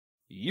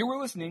You were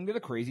listening to the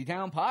Crazy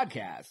Town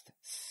Podcast,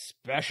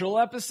 special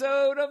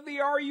episode of the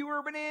U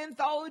URBAN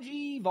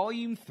Anthology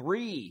Volume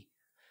 3,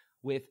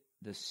 with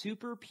the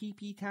Super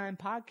PP Time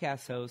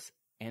podcast host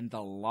and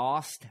the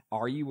lost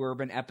U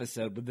URBAN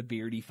episode with the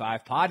Beardy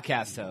 5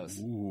 podcast host.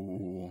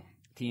 Ooh.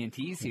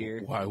 TNT's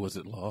here. Why was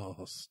it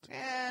lost?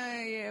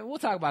 Yeah, we'll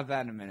talk about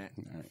that in a minute.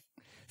 All right.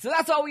 So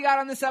that's all we got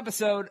on this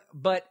episode,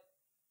 but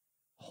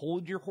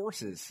hold your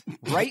horses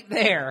right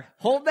there.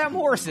 Hold them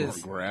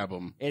horses. Or grab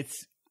them.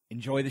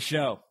 Enjoy the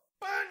show.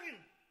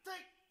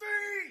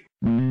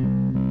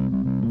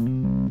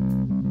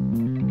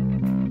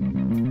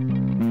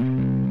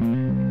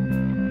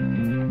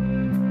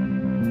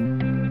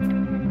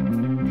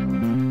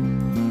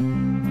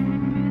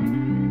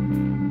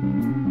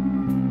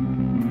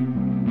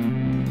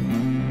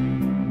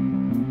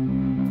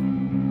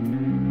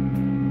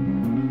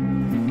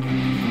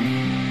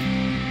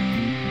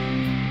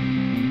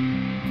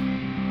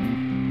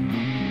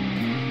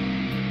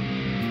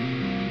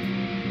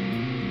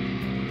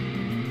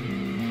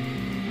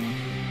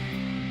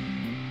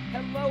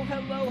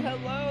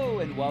 Hello,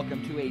 and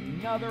welcome to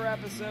another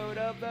episode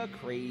of the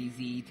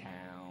Crazy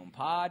Town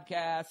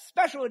Podcast,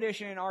 special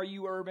edition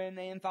U URBAN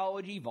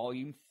Anthology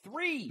Volume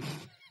 3.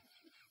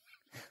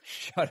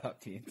 Shut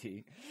up,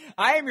 TNT.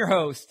 I am your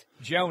host,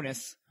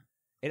 Jonas,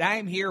 and I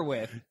am here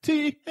with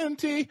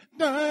TNT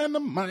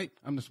Dynamite.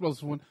 I'm the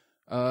supposed one.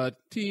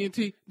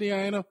 TNT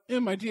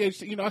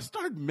DINOMIGH. You know, I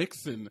started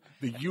mixing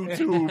the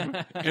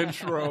YouTube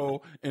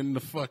intro and the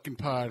fucking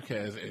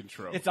podcast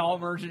intro. It's all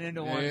merging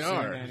into one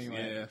soon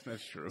anyway. Yeah,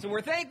 that's true. So we're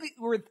thank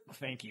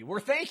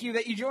you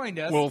that you joined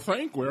us. Well,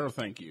 thank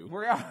you.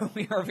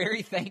 We are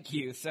very thank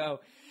you. So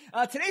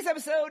today's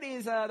episode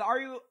is the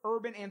U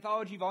URBAN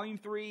Anthology Volume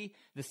 3.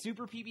 The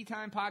Super PB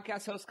Time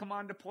podcast hosts come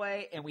on to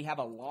play, and we have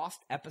a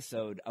lost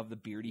episode of the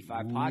Beardy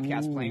 5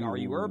 podcast playing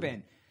U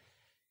URBAN.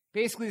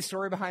 Basically, the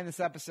story behind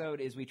this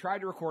episode is we tried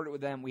to record it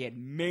with them. We had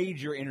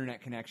major internet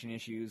connection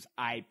issues.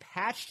 I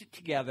patched it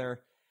together.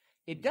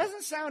 It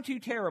doesn't sound too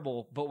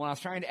terrible, but when I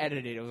was trying to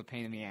edit it, it was a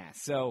pain in the ass.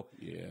 So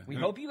we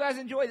hope you guys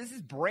enjoy. This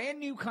is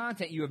brand new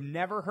content you have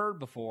never heard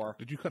before.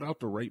 Did you cut out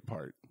the rape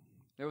part?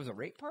 There was a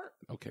rape part?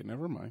 Okay,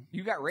 never mind.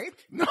 You got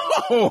raped? No,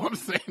 I'm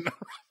saying no.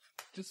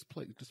 Just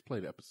play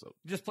the episode.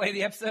 Just play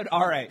the episode?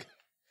 All right.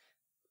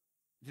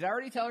 Did I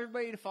already tell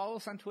everybody to follow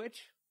us on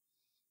Twitch?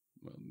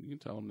 Well, you can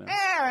tell them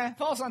now.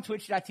 Follow us on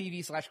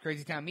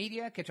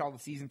twitch.tv/CrazyTownMedia. Catch all the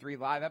Season 3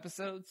 live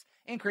episodes.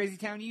 And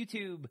Crazytown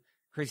YouTube,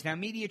 Crazytown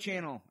Media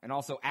channel, and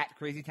also at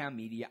Crazytown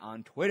Media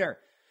on Twitter.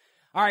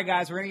 All right,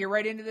 guys, we're going to get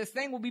right into this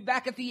thing. We'll be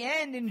back at the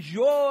end.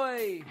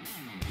 Enjoy!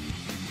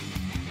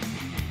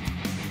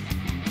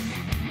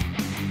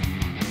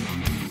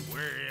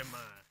 Where am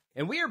I?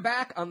 And we are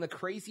back on the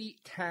Crazy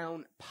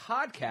Town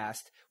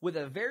Podcast with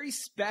a very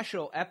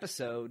special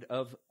episode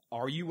of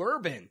U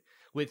URBAN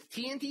with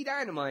TNT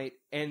Dynamite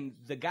and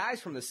the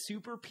guys from the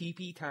Super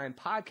PP Time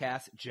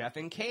Podcast, Jeff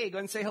and Kay. Go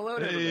ahead and say hello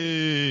to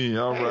everybody. Hey,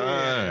 all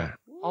right.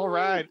 Woo. All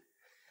right.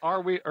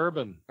 Are we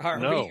urban? Are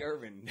No. we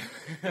urban?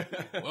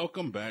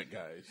 Welcome back,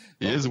 guys.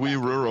 Is we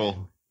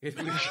rural?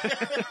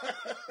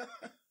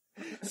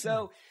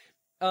 So,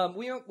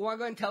 we want to go ahead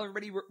and tell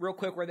everybody real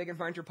quick where they can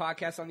find your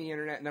podcast on the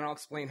internet, and then I'll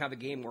explain how the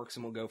game works,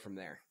 and we'll go from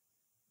there.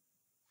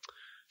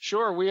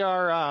 Sure, we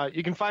are.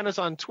 You can find us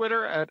on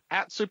Twitter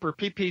at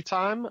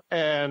SuperPPTime,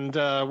 and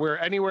we're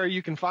anywhere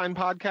you can find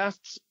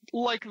podcasts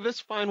like this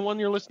fine one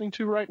you're listening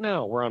to right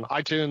now. We're on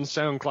iTunes,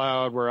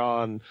 SoundCloud, we're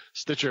on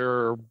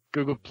Stitcher,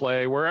 Google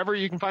Play, wherever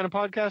you can find a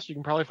podcast, you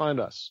can probably find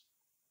us.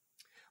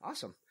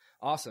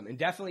 Awesome, and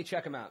definitely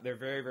check them out. They're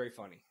very, very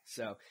funny.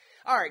 So,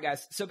 all right,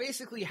 guys. So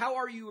basically,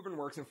 how U URBAN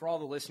works, and for all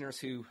the listeners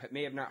who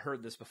may have not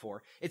heard this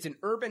before, it's an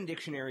Urban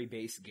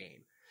Dictionary-based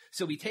game.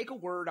 So we take a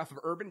word off of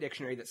Urban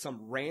Dictionary that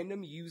some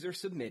random user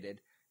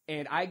submitted,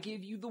 and I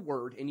give you the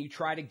word, and you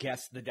try to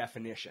guess the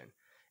definition.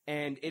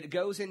 And it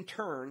goes in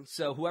turn,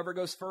 so whoever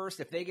goes first,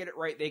 if they get it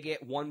right, they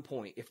get 1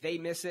 point. If they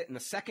miss it and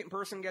the second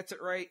person gets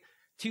it right,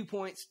 2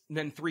 points,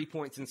 then 3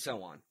 points, and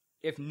so on.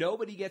 If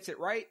nobody gets it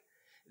right,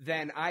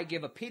 then I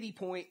give a pity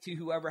point to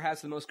whoever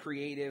has the most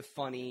creative,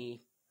 funny,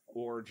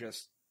 or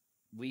just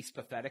least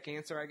pathetic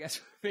answer, I guess.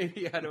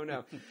 Maybe, I don't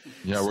know.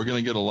 Yeah, we're going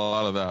to get a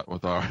lot of that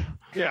with our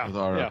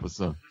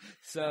episode.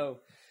 So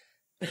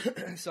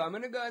I'm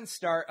going to go ahead and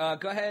start.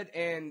 Go ahead,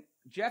 and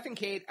Jeff and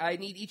Kate, I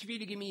need each of you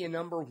to give me a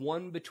number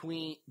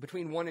between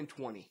 1 and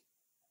 20.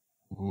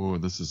 Ooh,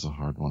 this is a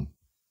hard one.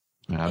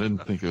 Man, I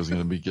didn't think it was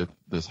going to get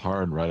this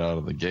hard right out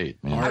of the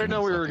gate, man. I didn't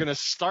know we were going to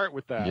start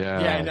with that.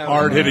 Yeah,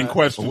 hard-hitting I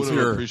questions would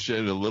here. have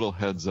appreciated a little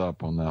heads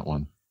up on that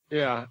one.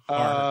 Yeah,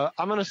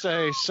 I'm going to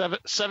say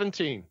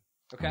 17.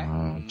 Okay.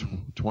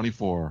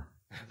 24.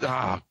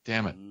 Ah,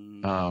 damn it.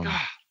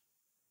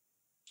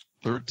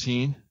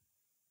 13.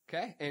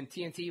 Okay, and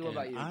TNT, what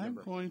about you? I'm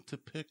going to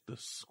pick the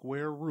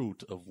square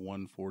root of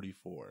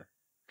 144.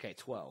 Okay,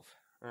 12.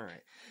 All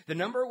right. The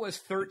number was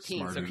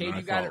 13, so Kate,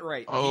 you got it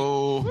right.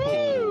 Oh,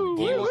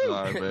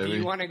 sorry, baby. Do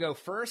you want to go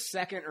first,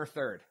 second, or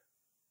third?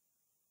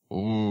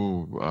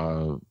 Ooh,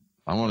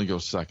 I want to go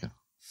second.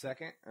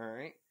 Second, all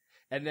right.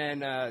 And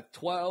then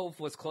 12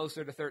 was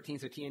closer to 13.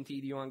 So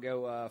TNT, do you want to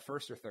go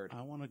first or third?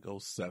 I want to go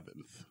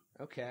 7th.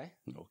 Okay.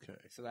 Okay.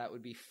 So that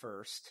would be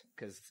first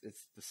because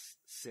it's the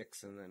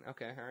 6 and then,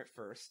 okay. All right.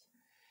 First.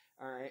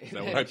 All right. Is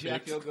that what I Jack,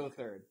 picked? you'll go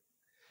third.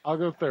 I'll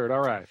go third. All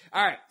right.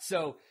 All right.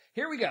 So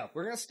here we go.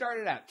 We're going to start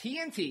it out.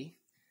 TNT.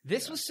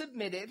 This was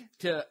submitted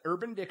to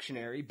Urban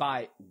Dictionary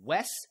by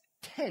Wes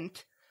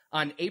Tent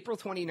on April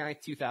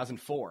 29th,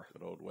 2004.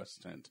 Good old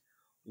West Tent.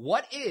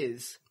 What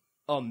is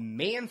a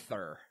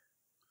manther?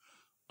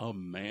 A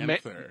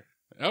manther.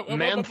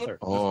 Manther.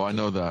 Oh, I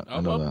know that.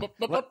 I know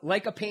that.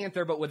 Like a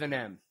panther, but with an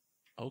M.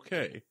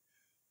 Okay.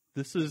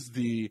 This is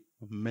the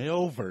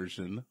male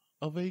version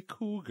of a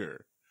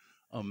cougar.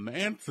 A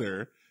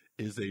manther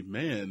is a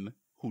man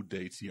who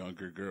dates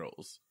younger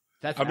girls.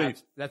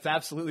 That's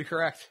absolutely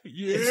correct.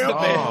 Yeah. It's the male,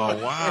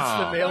 Oh, wow.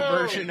 It's the male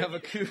version of a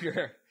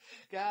cougar.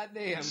 God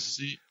damn.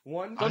 See,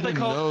 One. I didn't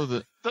know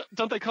that.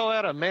 Don't they call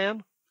that a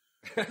man?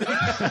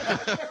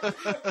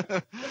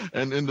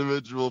 An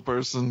individual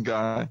person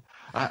guy.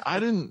 I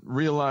didn't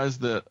realize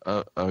that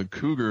a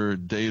cougar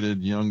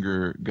dated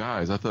younger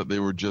guys. I thought they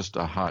were just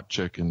a hot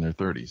chick in their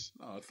 30s.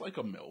 No, it's like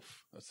a MILF,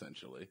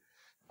 essentially.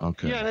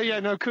 Okay. Yeah.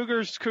 No,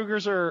 cougars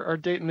are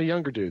dating the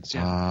younger dudes.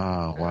 Yeah.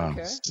 Ah, wow.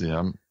 Okay. See,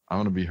 I'm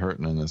going to be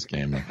hurting in this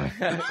game, I think.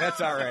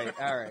 That's all right.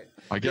 All right.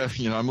 I guess,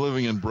 I'm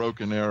living in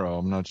Broken Arrow.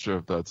 I'm not sure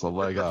if that's a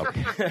leg up.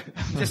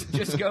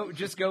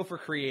 just go for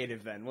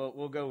creative then.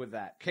 We'll go with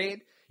that.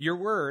 Cade, your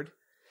word.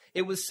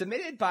 It was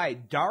submitted by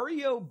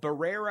Dario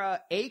Barrera,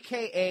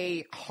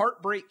 aka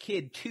Heartbreak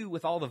Kid 2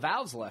 with all the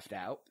vowels left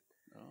out,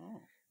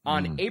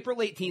 on April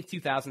 18th,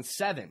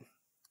 2007.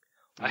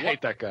 I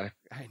hate that guy.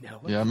 I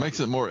know. Yeah, it makes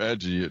it more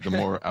edgy the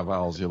more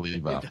vowels you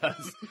leave out. It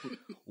does.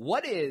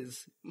 What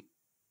is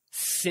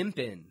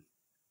simpin'?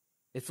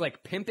 It's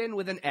like pimpin'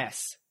 with an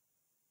S.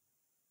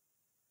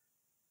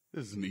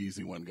 This is an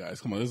easy one,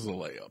 guys. Come on, this is a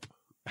layup.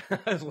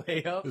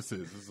 Layup. This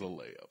is a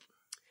layup.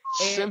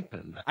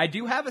 Simpin'. I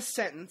do have a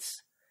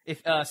sentence.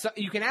 If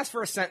you can ask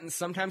for a sentence,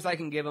 sometimes I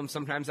can give them,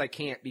 sometimes I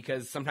can't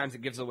because sometimes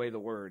it gives away the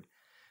word.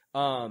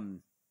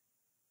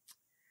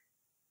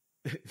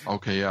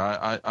 Okay,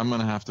 yeah, I'm going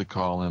to have to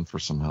call in for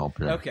some help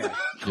here. Okay.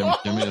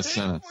 Give me a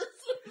sentence.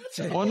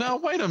 Well, now,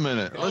 wait a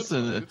minute.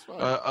 Listen, It's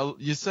fine.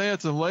 you say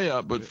it's a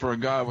layup, but for a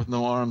guy with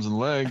no arms and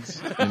legs,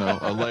 a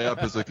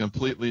layup is a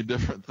completely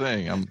different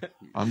thing.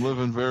 I'm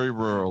living very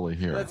rurally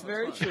here. That's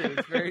very true.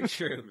 It's very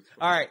true.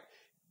 All right.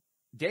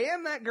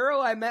 Damn, that girl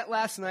I met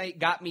last night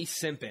got me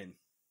simping.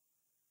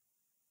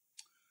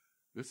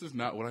 This is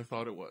not what I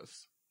thought it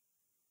was.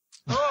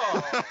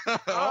 Oh,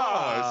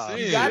 I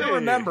see. You got to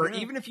remember,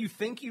 even if you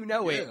think you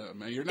know it, Yeah,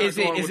 man, you're not is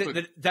going it with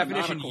the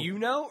definition canonical. you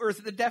know, or is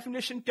it the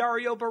definition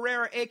Dario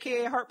Barrera,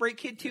 a.k.a. Heartbreak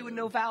Kid 2 and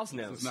no vowels This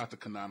knows? is not the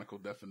canonical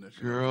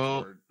definition. Girl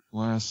of the word.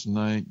 last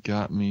night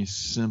got me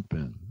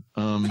simping.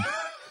 I'm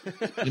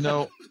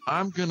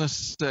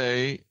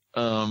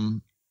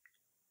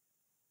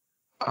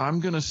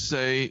gonna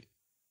say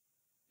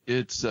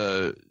it's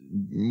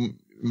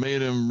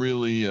made him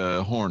really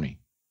horny.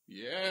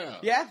 Yeah.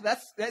 Yeah,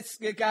 that's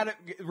it. Got it.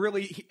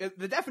 Really,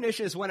 the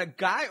definition is when a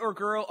guy or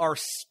girl are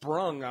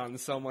sprung on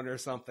someone or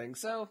something.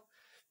 So,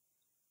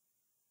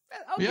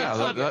 I'll give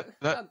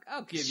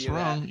you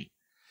sprung. that.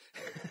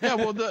 Yeah,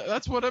 well,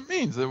 that's what it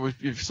means. That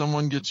if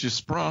someone gets you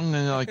sprung,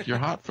 then you're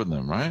hot for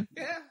them, right?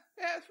 Yeah,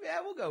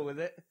 we'll go with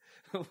it.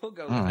 We'll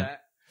go with All right.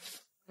 that.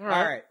 All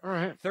right. All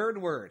right.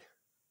 Third word,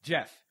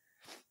 Jeff.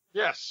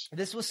 Yes.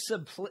 This was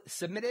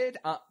submitted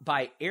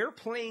by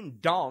Airplane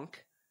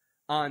Donk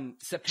on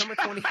September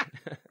 20 God.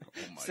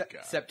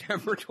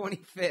 September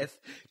 25th,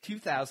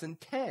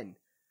 2010.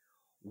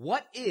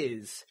 What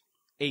is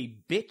a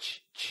bitch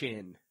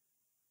chin?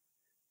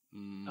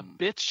 A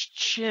bitch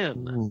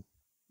chin.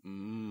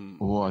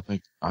 Oh, I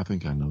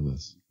think I know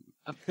this.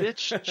 A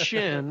bitch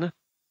chin.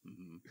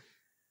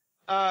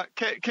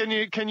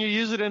 Can you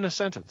use it in a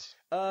sentence?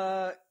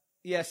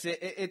 Yes,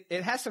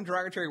 it has some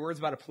derogatory words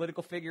about a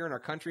political figure in our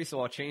country,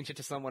 so I'll change it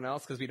to someone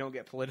else because we don't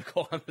get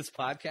political on this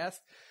podcast.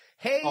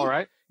 Hey, All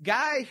right.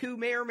 Guy who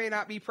may or may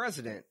not be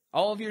president.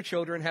 All of your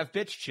children have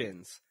bitch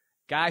chins.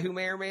 Guy who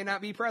may or may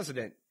not be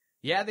president.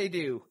 Yeah, they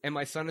do. And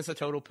my son is a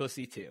total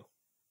pussy too.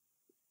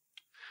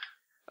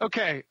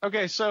 Okay.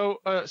 So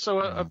a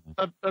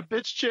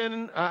bitch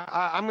chin,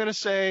 I'm gonna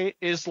say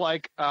is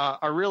like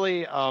a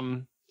really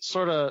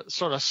sort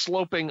of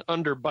sloping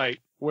underbite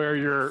where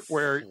your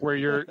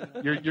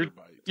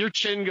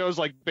chin goes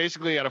like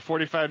basically at a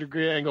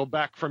 45-degree angle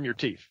back from your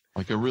teeth.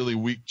 Like a really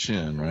weak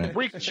chin, right?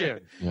 Weak chin.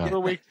 Yeah.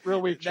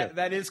 Real weak chin.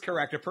 That is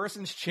correct. A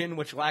person's chin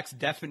which lacks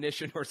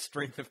definition or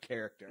strength of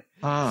character.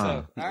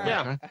 Ah, So, all right.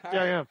 Yeah. All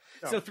Yeah. right.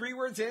 So 3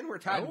 words in, we're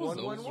tied Those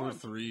 1-1-1. were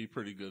 3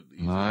 pretty good.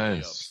 easy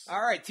nice.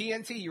 All right,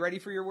 TNT, you ready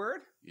for your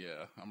word? layups.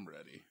 Yeah, I'm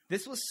ready.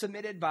 This was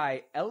submitted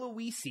by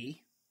Eloise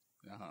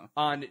Uh-huh.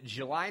 on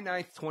July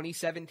 9th,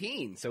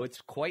 2017, so it's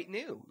quite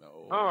new.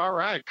 No. Oh, all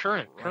right.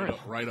 Current.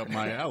 Right up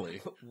my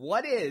alley.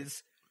 What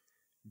is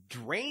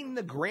drain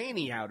the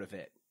granny out of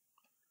it?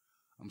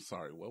 I'm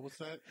sorry, what was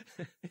that?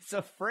 It's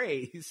a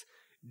phrase.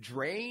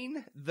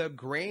 Drain the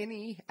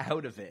granny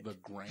out of it. The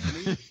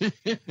granny?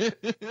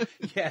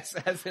 Yes,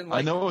 as in I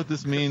like know what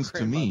this means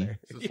to me.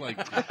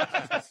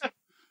 grandmother.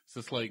 Is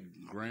this like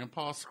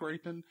grandpa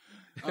scraping?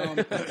 It's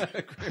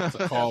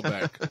a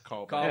callback.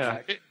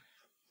 Callback.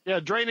 Yeah,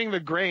 draining the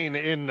grain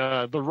in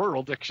the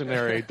rural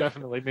dictionary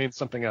definitely means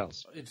something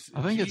else.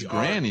 I think it's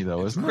granny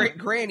though, isn't it?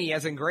 Granny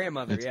as in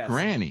grandmother, It's yes.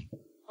 granny.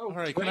 All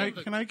right, can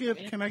I get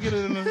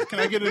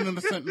it in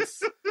a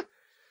sentence?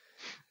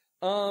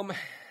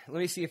 Let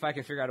me see if I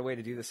can figure out a way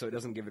to do this so it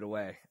doesn't give it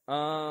away.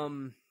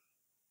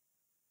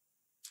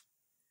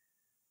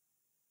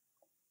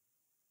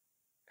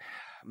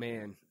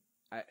 Man,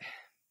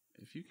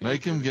 If you can't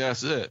Make him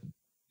guess it,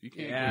 You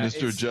can't. Yeah, Mr.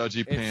 it's-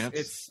 Judgy Pants.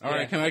 It's All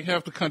right, can I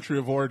have the country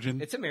of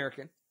origin? It's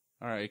American.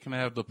 All right, can I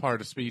have the part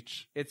of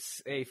speech?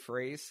 It's a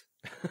phrase.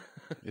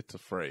 It's a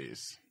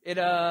phrase. It's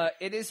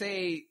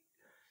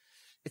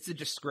a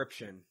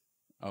description.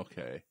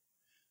 Okay.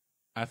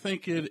 I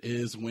think it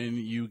is when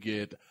you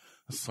get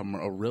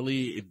a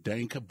really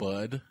dank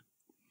bud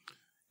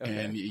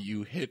and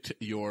you hit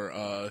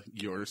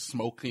your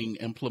smoking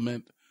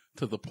implement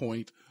to the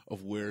point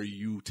of where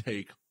you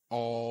take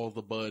all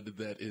the bud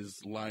that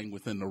is lying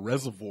within the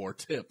reservoir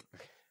tip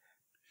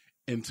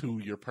into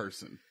your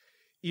person.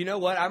 You know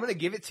what? I'm going to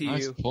give it to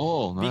Nice you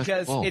pull. Nice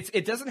because pull.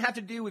 it doesn't have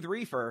to do with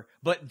reefer,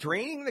 but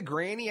draining the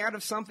granny out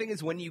of something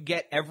is when you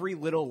get every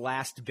little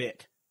last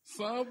bit.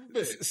 Some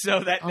bit. So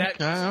that Okay.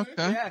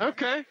 yeah.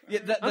 Okay. Yeah,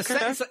 the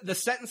Okay.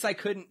 sentence I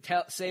couldn't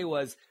say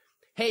was,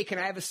 "Hey, can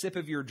I have a sip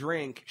of your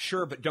drink?"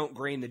 Sure, but don't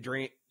drain the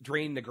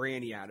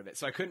granny out of it.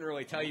 So I couldn't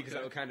really tell you because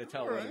I would kind of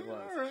tell what it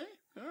was. All right.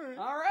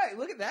 All right,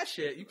 look at that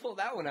shit. You pulled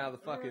that one out of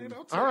the fucking.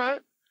 All right.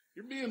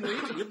 You're being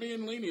lenient. You're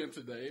being lenient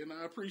today, and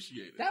I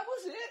appreciate it. That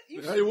was it.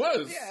 You- It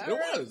was. Yeah, It all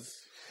right. was.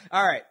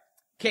 All right,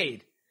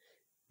 Cade.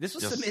 This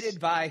was Yes. submitted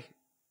by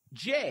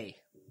Jay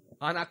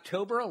on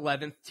October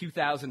 11th,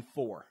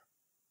 2004.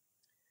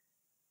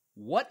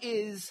 What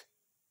is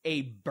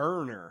a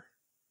burner?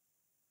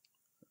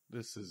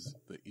 This is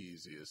the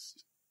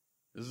easiest.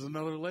 This is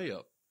another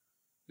layup.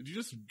 Did you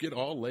just get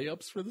all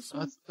layups for this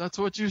one? That's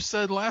what you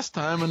said last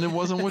time, and it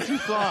wasn't what you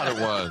thought it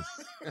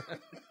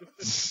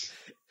was.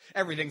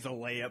 Everything's a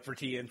layup for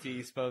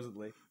TNT,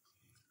 supposedly.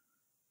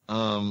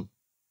 A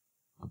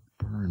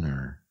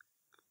burner.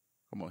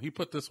 Come on, he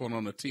put this one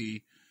on the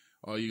tee.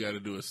 All you got to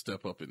do is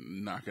step up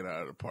and knock it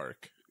out of the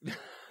park.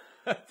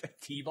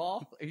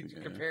 T-ball? Are you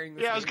comparing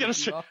this? Yeah, I was going to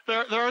say,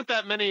 there aren't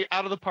that many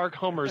out-of-the-park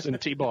homers in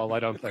T-ball, I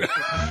don't think.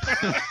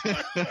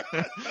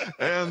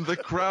 And the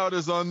crowd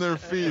is on their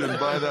feet, and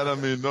by that I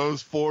mean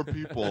those four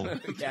people.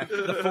 Yeah,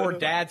 the four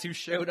dads who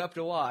showed up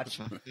to watch.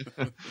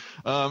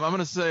 I'm going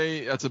to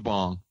say that's a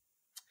bong.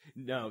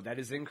 No, that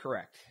is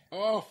incorrect.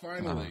 Oh,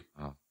 finally.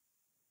 Oh.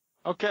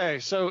 Okay,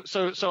 so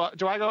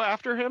do I go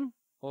after him?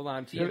 Hold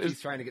on,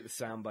 TNT's trying to get the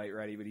soundbite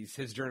ready, but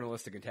his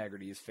journalistic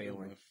integrity is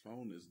failing. My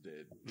phone is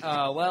dead.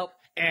 All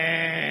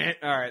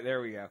right,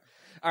 there we go.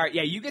 All right,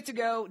 yeah, you get to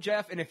go,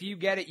 Jeff, and if you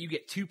get it, you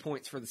get 2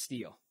 points for the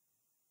steal.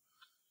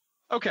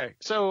 Okay,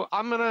 so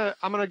I'm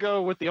gonna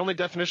go with the only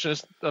definition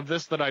of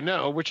this that I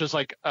know, which is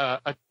like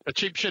a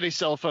cheap, shitty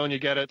cell phone you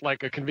get at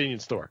like a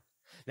convenience store.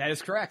 That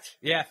is correct.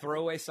 Yeah,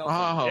 throwaway cell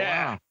phone. Oh,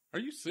 Yeah. wow. Are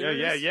you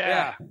serious?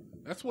 Yeah.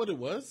 That's what it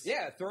was?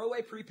 Yeah,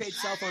 throwaway prepaid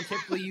cell phone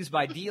typically used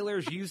by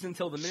dealers, used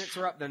until the minutes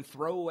are up, then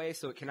throw away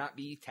so it cannot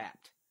be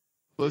tapped.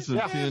 Listen,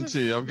 Yeah.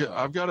 TNT,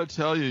 I've got to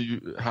tell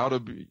you how to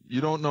be. You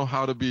don't know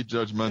how to be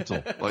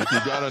judgmental. Like you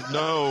got to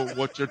know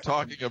what you're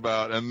talking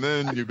about, and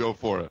then you go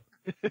for it.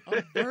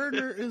 A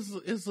burner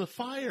is a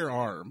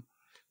firearm.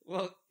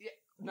 Well, yeah,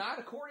 not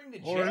according to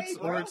Jay,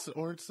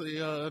 Or it's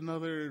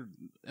another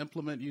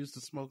implement used to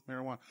smoke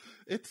marijuana.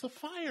 It's a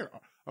firearm.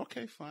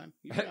 Okay, fine.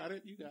 You got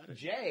it.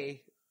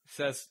 Jay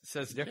says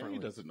He differently.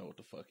 doesn't know what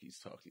the fuck he's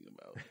talking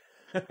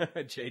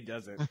about. Jay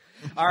doesn't.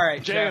 All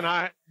right, Jay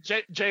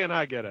Jeff. and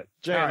I get it.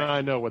 Jay All and right.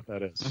 I know what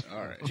that is. All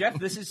right. Jeff,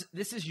 this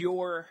is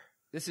your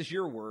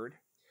word.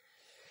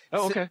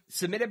 Oh, okay.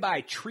 Submitted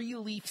by Tree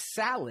Leaf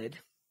Salad,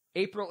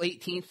 April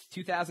 18th,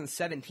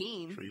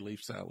 2017. Tree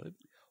leaf salad.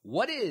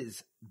 What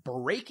is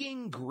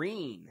breaking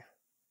green?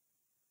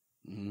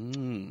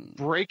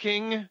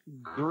 Breaking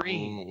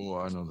green. Oh,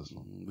 I know this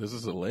one. This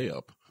is a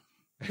layup.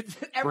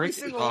 Every Break-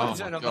 single Oh, one's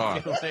my in a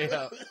God. fucking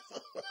layup.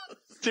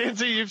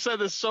 TNT, you've said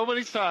this so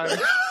many times,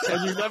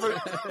 and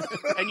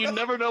you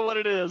never know what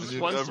it is.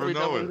 You once never we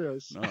know know it. what it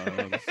is. No,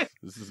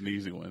 this is an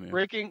easy one. Yeah.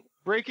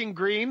 Breaking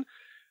green.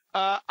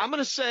 I'm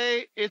gonna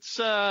say it's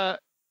gonna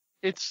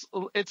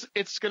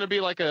be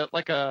like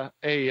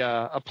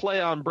a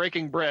play on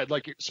breaking bread,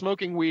 like you're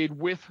smoking weed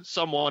with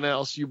someone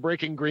else. You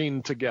breaking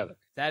green together.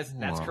 That's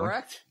Wow.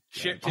 correct.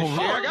 To Oh,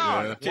 my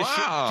God.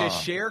 Wow. to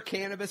share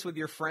cannabis with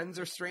your friends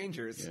or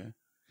strangers.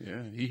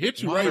 Yeah. He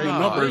hit you Wow. right in the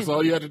numbers.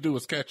 All you had to do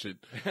was catch it.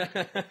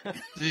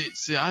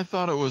 See, I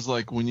thought it was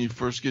like when you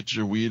first get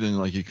your weed and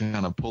like you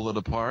kind of pull it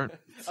apart.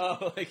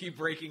 Oh, like you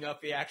breaking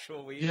up the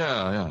actual weed.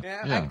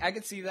 Yeah. I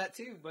could see that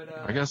too. But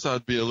I guess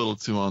I'd be a little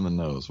too on the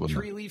nose, wouldn't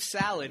Tree Leaf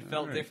Salad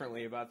felt right.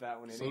 differently about that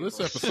one. In So April. this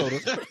episode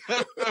is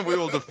it? We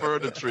will defer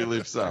to tree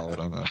leaf salad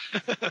on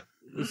that.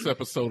 This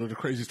episode of the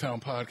Crazy Town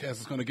Podcast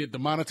is going to get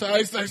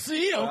demonetized. I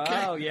see.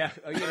 Okay. Oh, yeah.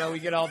 We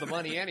get all the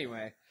money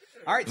anyway.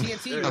 All right,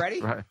 TNT, you ready?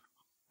 Right.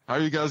 How are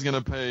you guys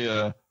going to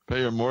pay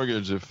your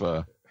mortgage if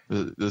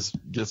this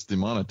gets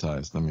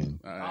demonetized? I mean,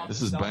 I'll this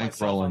just is sell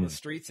myself on bankrolling. the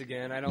streets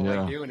again. I don't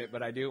Yeah. like doing it,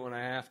 but I do it when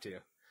I have to.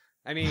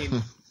 I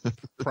mean,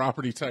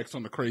 Property tax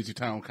on the Crazy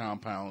Town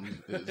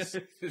compound is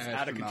It's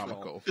out of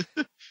control.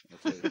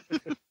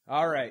 astronomical.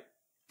 all right,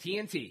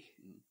 TNT.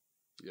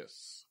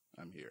 Yes,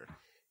 I'm here.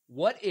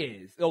 What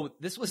is? Oh,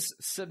 this was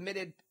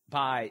submitted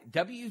by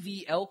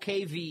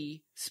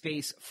WVLKV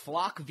space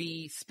Flock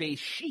V space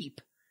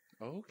Sheep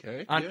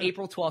Okay. on yeah.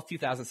 April 12th,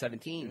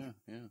 2017.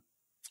 Yeah.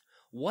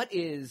 What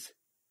is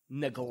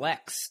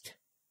neglext?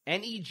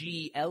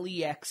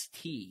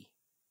 NEGLEXT.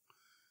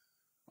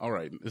 All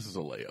right, this is a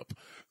layup.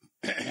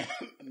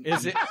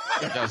 Is it?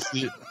 Yeah,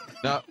 see,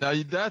 now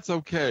that's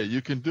okay.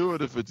 You can do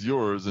it if it's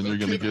yours and you're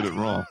going to get it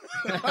wrong.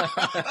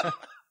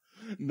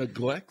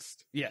 Neglects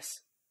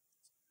Yes.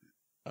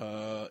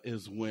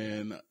 is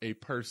when a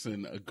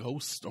person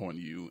ghosts on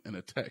you in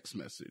a text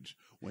message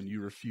when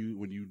you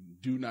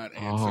do not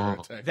answer a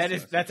text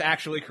message. That's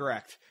actually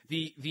correct.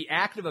 The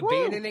act of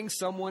abandoning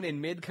someone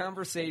in mid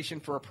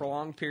conversation for a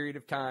prolonged period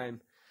of time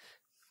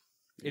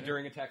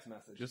during a text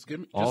message. Just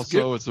give me.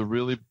 Also, it's a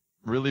really,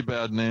 really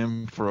bad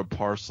name for a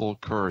parcel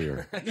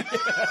courier.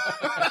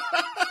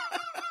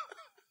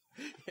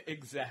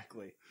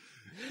 Exactly.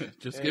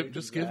 Just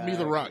give me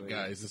the rock,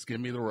 guys. Just give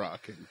me the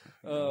rock, and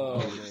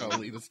I'll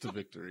lead us to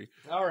victory.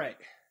 All right.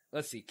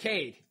 Let's see.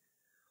 Cade.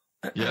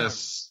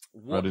 Yes,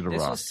 ready to This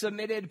rock. was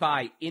submitted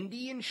by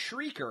Indian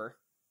Shrieker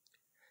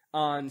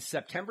on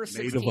September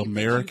 16th, Native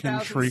American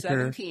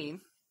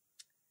 2017.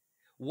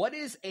 What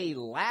is a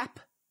lap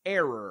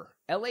error?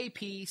 LAP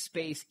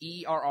space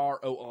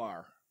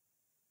ERROR.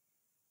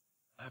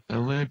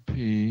 LAP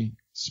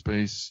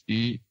space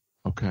E.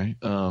 Okay.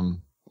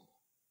 Come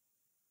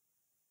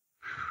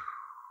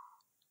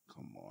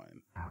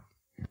on.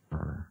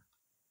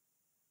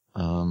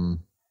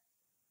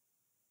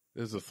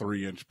 This is a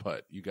 3-inch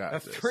putt. You got A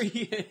this.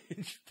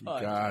 3-inch You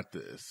putt. got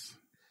this.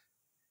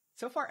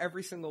 So far,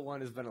 every single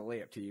one has been a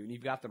layup to you, and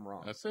you've got them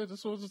wrong. I said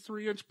this was a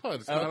 3-inch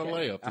putt. It's not a Okay.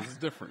 layup. This is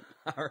different.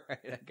 All right,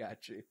 I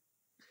got you.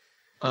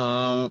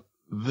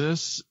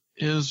 This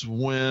is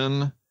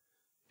when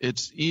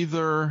it's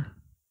either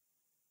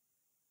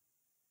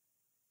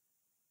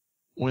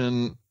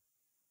when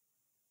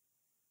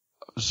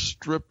a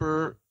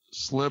stripper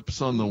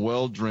slips on the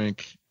well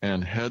drink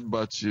and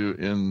headbutts you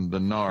in the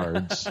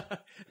nards,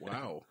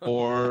 Wow.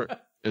 or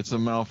it's a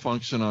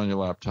malfunction on your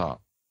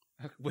laptop.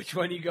 Which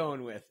one are you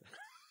going with?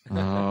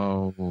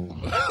 Oh.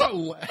 A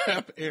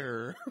lap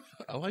error.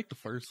 I like the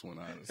first one,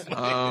 honestly.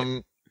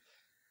 I'm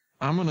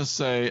gonna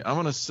say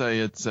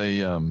it's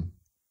a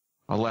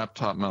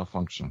laptop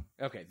malfunction.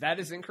 Okay, that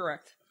is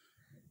incorrect.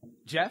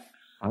 Jeff?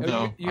 I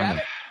know. You I have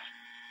know. it?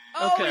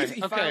 Oh, Okay,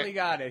 he okay. finally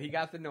got it. He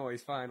got the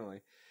noise, finally.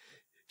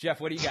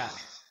 Jeff, what do you got?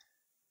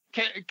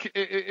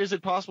 Is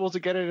it possible to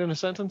get it in a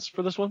sentence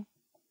for this one?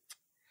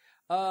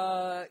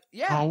 Yeah.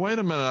 Oh, wait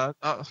a minute.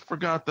 I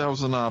forgot that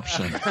was an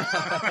option.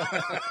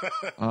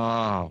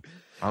 Oh,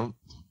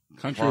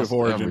 Country lost of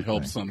origin everything.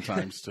 helps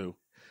sometimes, too.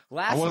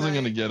 I wasn't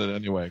going to get it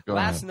anyway. Go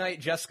Last ahead. night,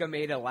 Jessica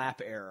made a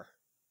lap error.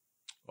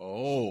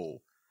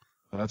 Oh.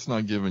 That's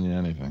not giving you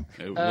anything.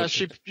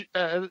 She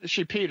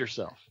peed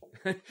herself.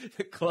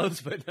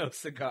 Close but no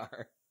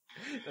cigar.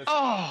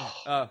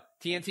 Oh,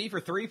 TNT for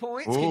 3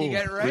 points? Can you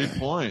get it right? 3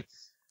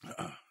 points.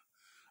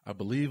 I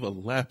believe a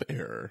lap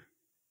error,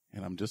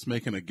 and I'm just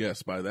making a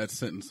guess by that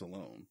sentence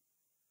alone.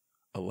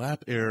 A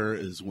lap error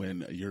is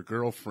when your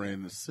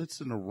girlfriend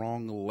sits in the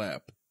wrong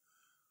lap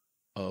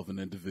of an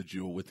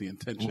individual with the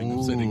intention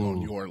of sitting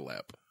on your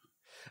lap.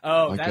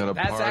 Oh, Like at a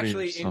that's party or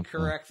actually something.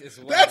 incorrect as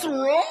well. That's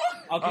wrong?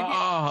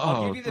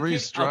 I'll give you the 3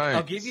 strikes.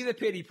 I'll give you the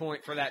pity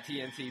point for that,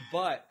 TNT.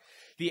 But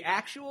the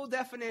actual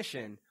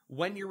definition,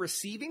 when you're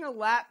receiving a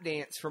lap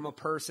dance from a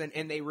person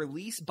and they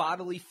release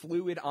bodily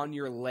fluid on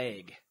your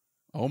leg.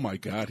 Oh my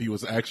God, he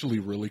was actually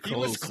really He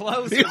close. was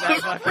close He with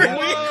that, my was friend.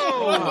 really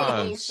Whoa.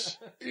 close.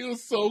 He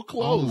was so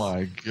close. Oh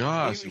my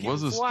gosh, it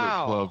was a strip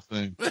Wow. club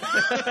thing.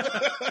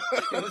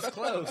 It was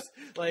close.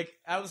 Like,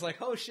 I was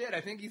like, oh shit,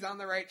 I think he's on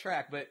the right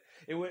track. But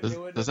it would.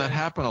 Does that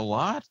happen a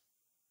lot?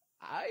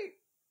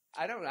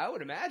 I don't know. I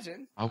would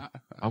imagine. I it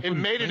wouldn't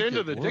made it think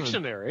into the would.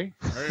 dictionary.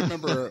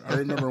 I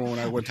remember when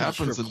I went to the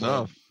Happens strip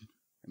club enough.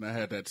 and I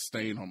had that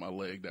stain on my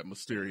leg, that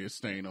mysterious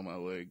stain on my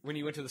leg. When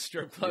you went to the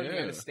strip club, you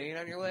had a stain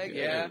on your leg?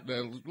 Yeah.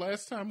 That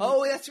last time.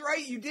 Oh, that's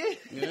right, you did.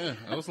 Yeah.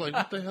 I was like,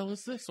 what the hell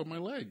is this on my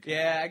leg?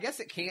 Yeah, I guess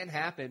it can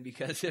happen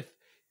because if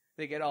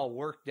they get all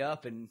worked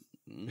up and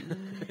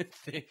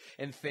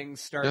and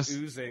things start Yes.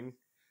 oozing.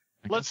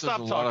 I Let's guess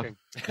there's stop a lot of-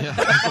 talking. Yeah,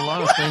 there's a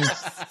lot of things.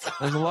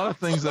 There's a lot of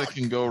things that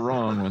can go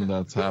wrong when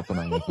that's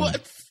happening. I think.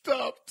 Let's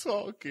stop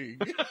talking.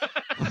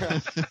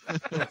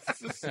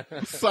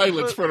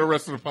 Silence for the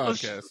rest of the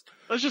podcast.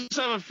 Let's just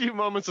have a few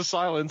moments of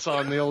silence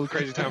on the old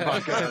Crazy Town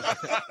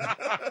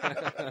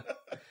podcast.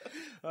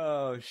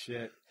 Oh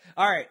shit.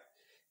 All right.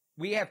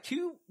 We have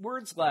 2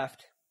 words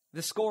left.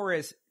 the score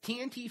is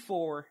TNT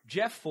 4,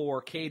 Jeff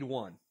 4, Cade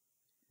 1.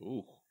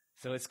 Ooh.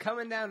 So it's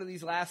coming down to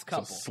these last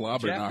couple. It's a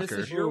slobber Jeff, knocker.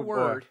 this is your Ooh, boy.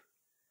 word.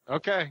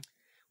 Okay.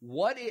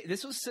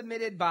 This was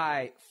submitted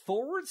by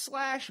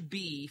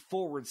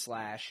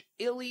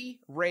 /B/Illy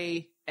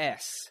Ray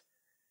S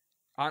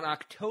on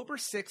October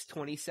 6,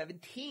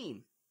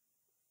 2017.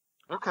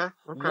 Okay.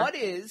 What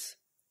is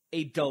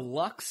a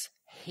deluxe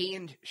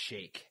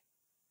handshake?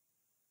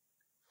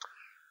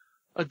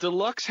 A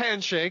deluxe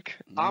handshake,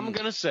 I'm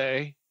going to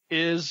say,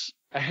 is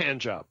a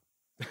hand job.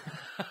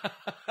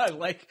 I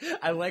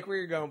like where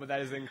you're going, but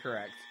that is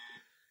incorrect.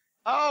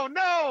 Oh,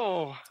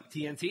 no!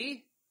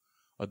 TNT?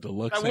 A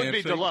deluxe That would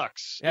handshake? be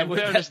deluxe. That In would-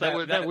 fairness,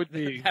 that- that would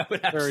be That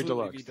would very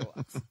absolutely be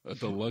deluxe. deluxe. A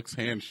deluxe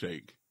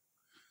handshake.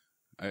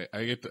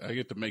 I get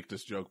to make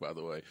this joke, by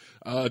the way.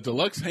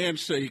 Deluxe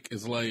handshake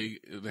is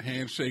like the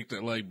handshake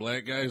that like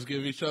black guys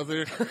give each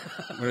other,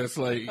 where it's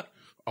like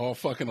all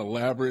fucking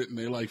elaborate and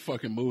they like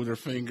fucking move their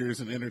fingers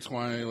and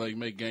intertwine, like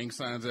make gang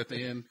signs at the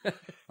end.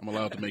 I'm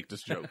allowed to make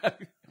this joke.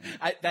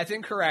 That's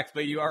incorrect,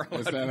 but you are allowed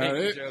Is to that make how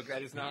the it- joke.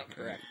 That is not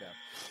correct,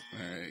 though.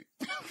 All right.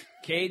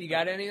 Cade, you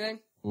got anything?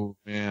 Oh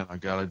man, I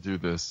gotta do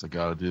this. I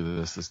gotta do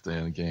this to stay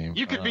in the game.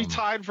 You could be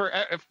tied with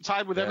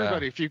yeah.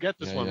 everybody if you get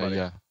this one, buddy.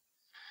 Yeah.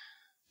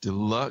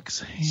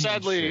 Deluxe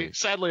handshake.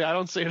 Sadly, I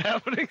don't see it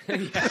happening.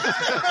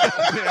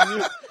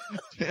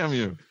 Damn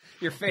you.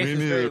 Your face Me is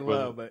very neither,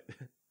 low, but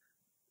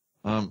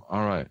All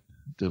right.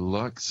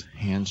 Deluxe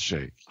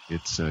handshake.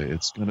 It's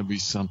gonna be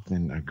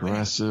something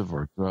aggressive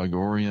or drug I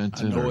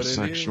oriented know or what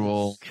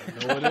sexual.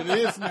 it is. I know what it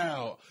is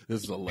now.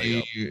 This is a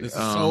layup. This is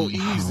so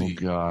easy.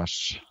 Oh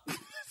gosh. This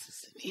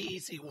is an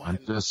easy one.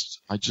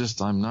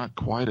 I'm not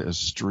quite as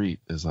street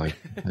as I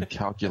had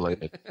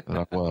calculated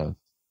that I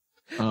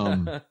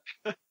was.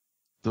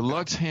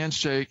 Deluxe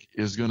handshake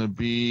is going to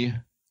be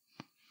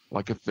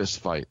like a fist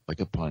fight,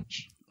 like a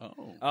punch.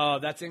 oh,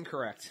 that's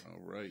incorrect. All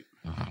right.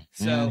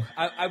 So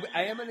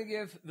I am going to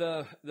give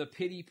the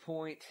pity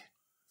point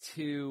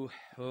to.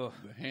 Oh.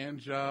 The hand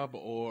job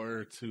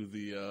or to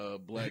the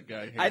black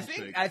guy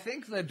handshake? I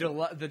think the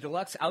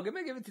deluxe. I'm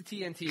gonna give it to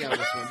TNT on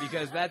this one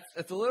because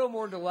that's a little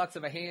more deluxe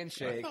of a I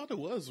handshake. thought it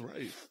was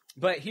right.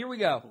 But here we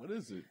go. What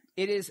is it?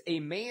 It is a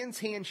man's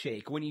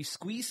handshake when you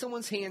squeeze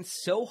someone's hand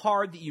so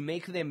hard that you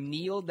make them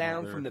kneel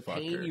down from the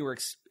pain Motherfucker. you are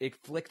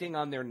inflicting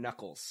on their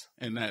knuckles.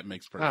 And that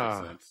makes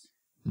perfect sense.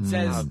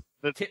 Says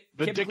The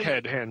typically-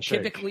 dickhead handshake.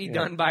 typically Yeah.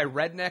 done by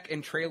redneck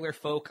and trailer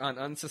folk on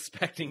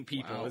unsuspecting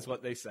people Wow. is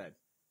what they said.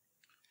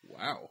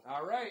 Wow.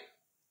 All right.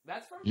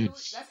 That's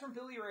from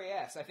Billy Ray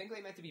S. I think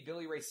they meant to be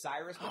Billy Ray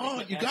Cyrus. but they Oh,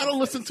 put you S gotta instead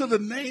listen of to C. the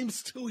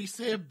names too. He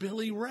said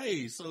Billy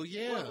Ray, so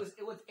yeah.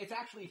 Well, it's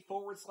actually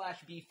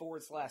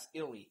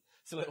 /B/Illy.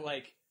 So it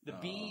like the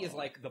B is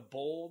like the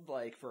bold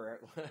like for.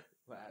 I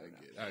don't know.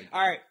 I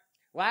All right,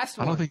 last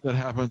I one. don't think that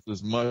happens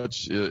as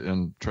much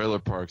in trailer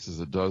parks as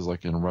it does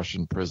like in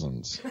Russian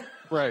prisons.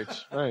 Right.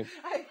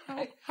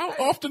 How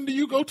often do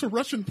you go to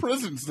Russian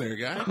prisons there,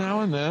 guy?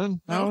 Now and then.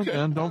 Okay.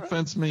 Don't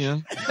fence me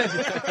in.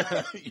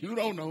 You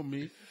don't know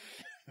me.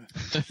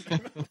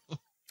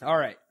 All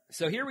right,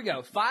 so here we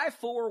go.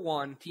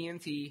 5-4-1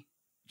 TNT.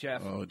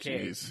 Jeff. Oh,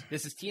 Cade. jeez.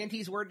 This is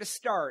TNT's word to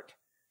start.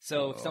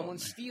 So if Oh, someone man.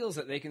 steals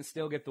it, they can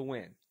still get the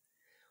win.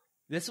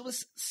 This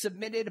was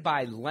submitted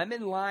by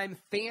Lemon Lime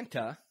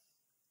Fanta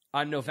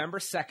on November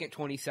 2nd,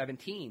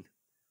 2017.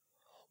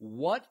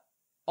 What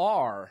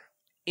are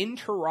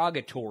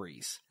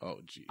interrogatories? Oh,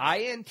 jeez.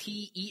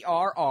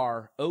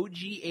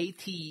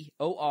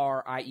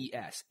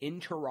 INTERROGATORIES.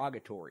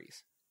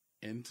 Interrogatories.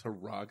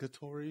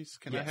 Interrogatories?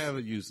 Can Yes. I have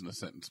it used in a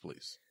sentence,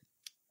 please?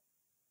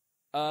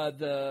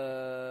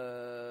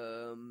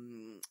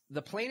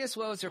 The plaintiff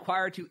was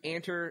required to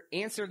answer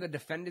the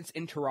defendant's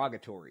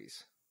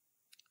interrogatories.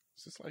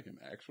 Is this like an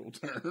actual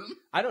term?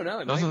 I don't know.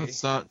 It might be.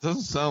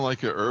 Doesn't sound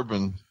like an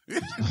urban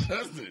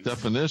Doesn't.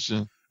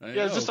 definition.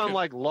 Yeah, is this on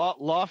like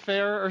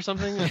lawfare or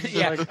something?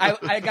 Yeah,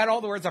 Like- I got all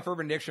the words off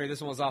Urban Dictionary.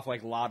 This one was off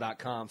like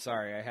law.com.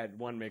 Sorry, I had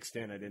one mixed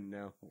in. I didn't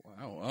know.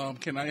 Wow.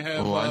 Can I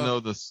have? Oh, I know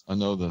this.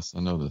 Can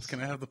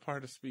I have the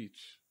part of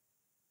speech?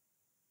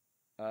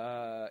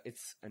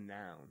 It's a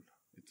noun.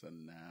 It's a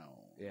noun.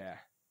 Yeah.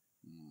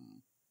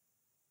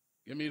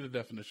 Give me the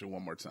definition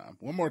one more time.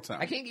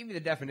 I can't give you the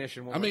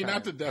definition. I mean,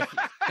 not the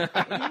definition.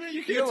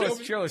 You You can't tell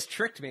me. almost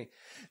tricked me.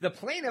 The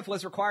plaintiff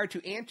was required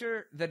to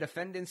answer the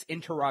defendant's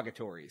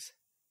interrogatories.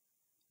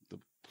 The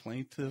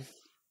plaintiff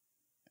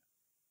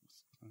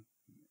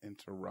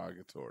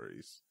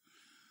interrogatories.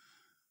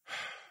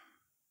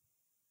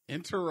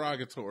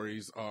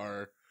 Interrogatories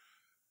are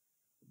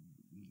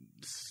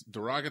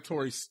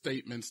derogatory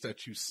statements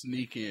that you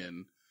sneak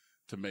in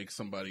to make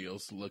somebody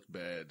else look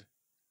bad.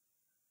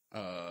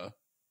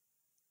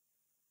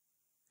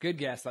 Good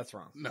guess. That's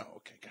wrong. No,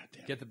 okay,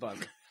 goddamn. Get the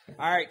buzzer.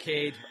 All right,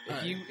 Cade.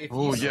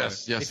 Oh,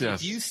 yes. If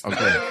you steal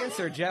Okay. the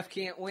answer, Jeff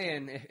can't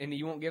win, and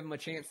you won't give him a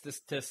chance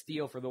to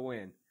steal for the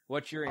win.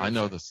 What's your answer?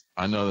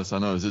 I know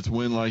this. It's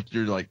when like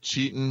you're like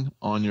cheating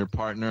on your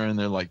partner and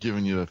they're like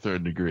giving you the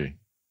third degree.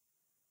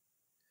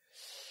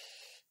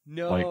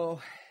 No.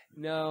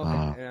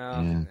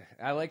 Man.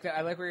 I like that.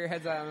 I like where your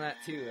head's at on that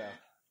too, though.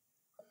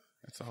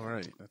 That's all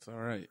right. That's all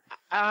right.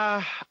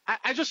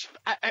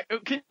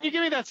 Can you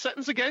give me that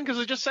sentence again? Because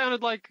it just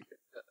sounded like.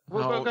 No,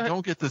 Go ahead.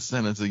 don't get the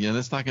sentence again.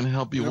 It's not going to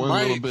help you It one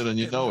might. little bit, and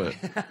you know it.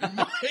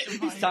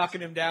 He's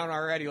talking him down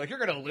already. Like, you're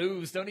going to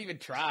lose. Don't even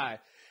try.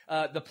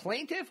 The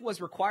plaintiff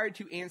was required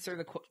to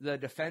answer the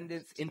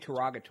defendant's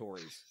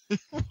interrogatories.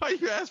 Why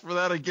you ask for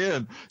that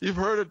again? You've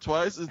heard it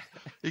twice.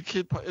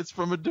 It's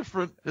from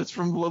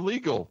the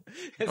legal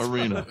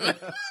arena.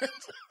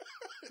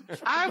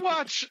 I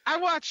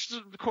watch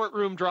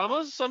courtroom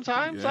dramas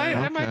sometimes. Yeah,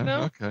 I might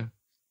know. Okay.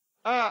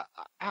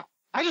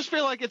 I just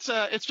feel like it's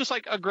just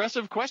like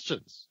aggressive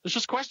questions. It's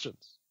just questions.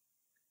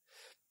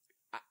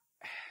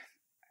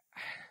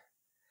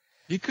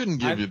 He couldn't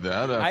give you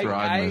that after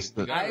I missed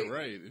it. got it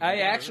right.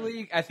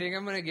 I think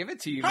I'm going to give it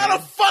to you, How man.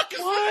 the fuck is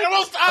that the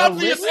most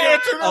obvious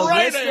answer to the A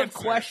right list answer? of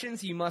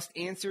questions you must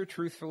answer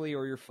truthfully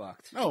or you're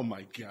fucked. Oh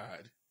my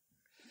god.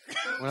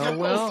 Well, the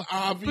most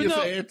obvious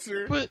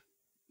answer.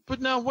 But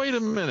now wait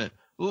a minute.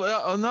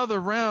 Another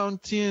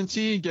round,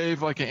 TNT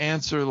gave like an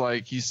answer,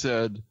 like he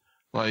said,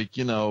 like,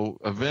 you know,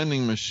 a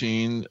vending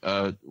machine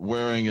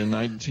wearing a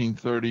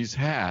 1930s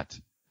hat,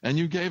 and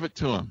you gave it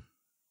to him.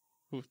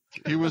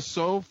 He was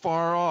so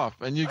far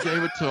off, and you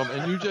gave it to him,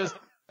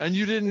 and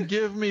you didn't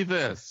give me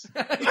this.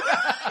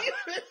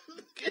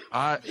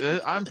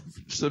 I'm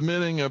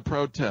submitting a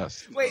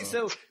protest. Wait,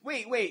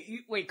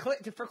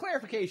 for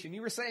clarification,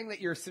 you were saying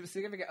that your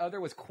significant other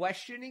was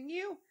questioning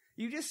you?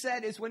 You just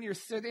said it's when your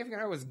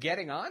significant other was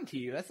getting on to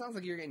you. That sounds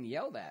like you're getting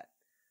yelled at.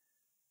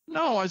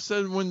 No, I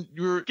said when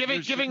you're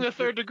Giving the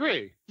third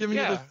degree. Giving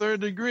you the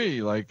third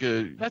degree, like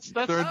that's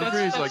third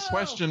degree is like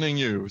questioning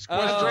you. It's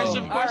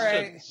aggressive all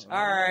questions.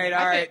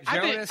 right,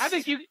 Jonas. I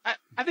think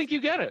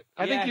you get it.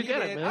 I think you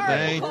get it, man. All right,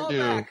 Thank we'll call you.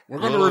 back. We're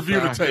going to review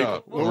the back tape.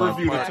 up. We'll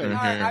review the All tape.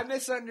 right, I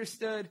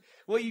misunderstood.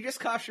 Well, you just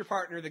cost your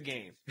partner the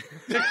game.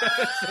 So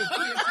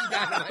TNT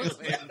Dynamite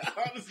wins.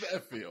 How does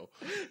that feel?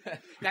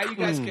 Now you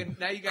guys can.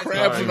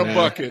 Crabs Sorry, in a man.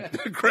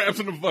 bucket. Crabs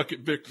in a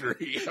bucket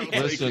victory.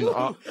 Listen,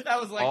 that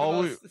was like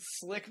all the most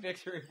slick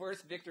victory,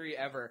 worst victory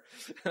ever.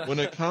 when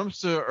it comes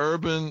to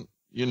urban,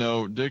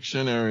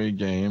 dictionary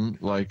game,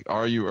 like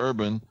Are You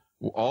Urban,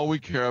 all we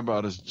care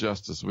about is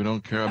justice. We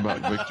don't care about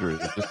victory.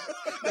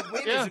 The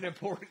win isn't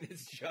important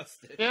as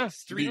justice. Yeah.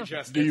 Street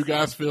justice. Do you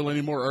guys feel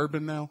any more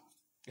urban now?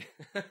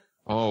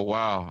 Oh,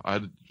 wow.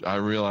 I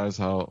realize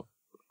how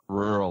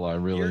rural I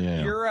really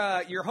am.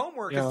 Your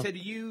homework is to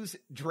use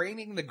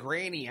draining the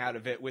granny out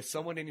of it with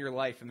someone in your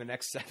life in the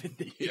next 7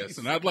 days. Yes,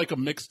 and I'd like a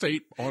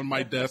mixtape on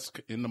my desk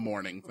in the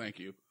morning. Thank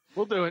you.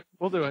 We'll do it.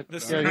 The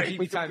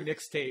Super Time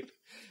mixtape.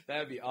 That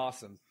would be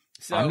awesome.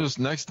 So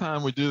Next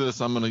time we do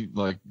this, I'm going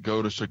to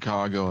go to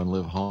Chicago and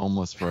live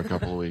homeless for a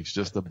couple of weeks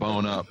just to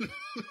bone up.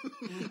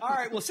 all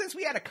right. Well, since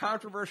we had a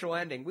controversial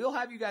ending, we'll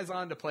have you guys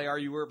on to play Are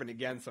You Urban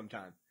again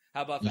sometime.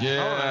 How about that?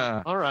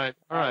 Yeah. All right.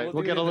 We'll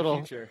We'll do get it a in the little.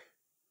 future.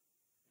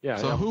 Yeah.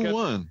 So who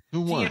won?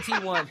 Who won?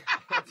 TNT won.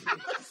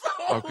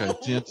 Okay,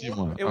 TNT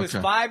won. It was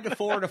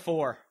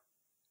 5-4.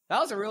 That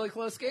was a really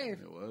close game.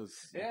 It was.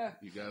 Yeah.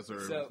 You guys are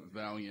So,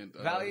 valiant.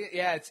 Valiant.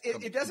 Yeah.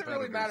 It doesn't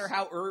really competitors. matter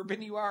how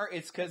urban you are.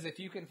 It's because if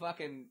you can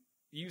fucking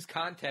use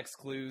context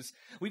clues.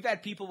 We've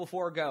had people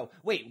before go,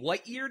 wait,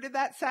 what year did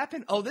that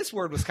happen? Oh, this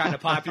word was kind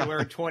of popular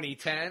in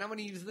 2010. I'm going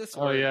to use this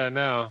word. Oh yeah,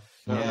 no.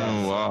 Oh,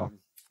 wow.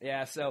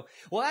 Yeah, so,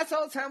 well, that's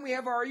all the time we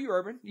have for Are You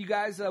Urban. You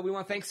guys, we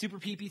want to thank Super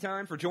PP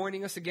Time for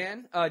joining us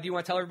again. Do you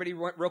want to tell everybody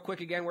real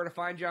quick again where to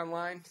find you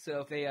online?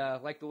 So if they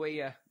like the way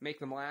you make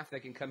them laugh, they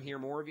can come hear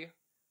more of you.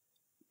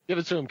 Give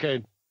it to him,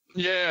 Cade.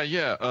 Yeah.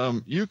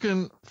 You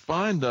can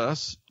find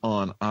us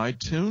on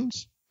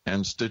iTunes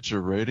and Stitcher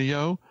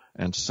Radio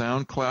and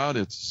SoundCloud.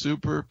 It's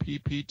Super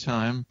PP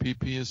Time.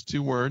 PP is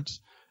 2 words.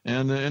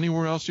 And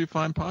anywhere else you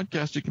find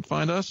podcasts, you can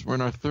find us. We're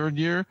in our 3rd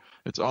year.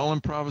 It's all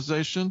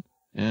improvisation.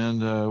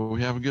 And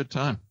we have a good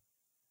time.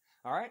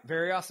 All right.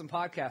 Very awesome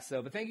podcast,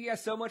 though. But thank you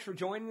guys so much for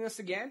joining us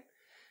again.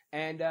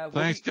 And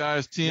thanks,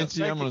 guys.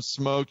 TNT, I'm going to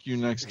smoke you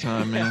next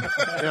time, man.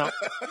 Yeah.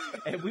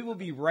 And we will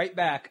be right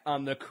back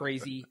on the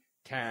Crazy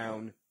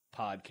Town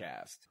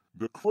Podcast.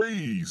 The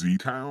Crazy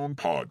Town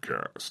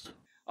Podcast.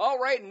 All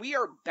right, and we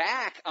are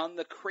back on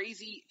the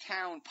Crazy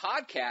Town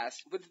Podcast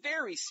with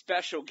very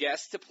special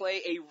guests to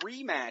play a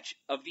rematch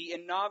of the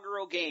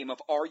inaugural game of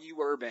Are You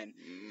Urban?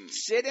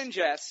 Sid and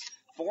Jess,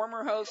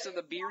 former hosts of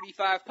the Beardy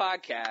 5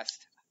 podcast,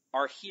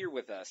 are here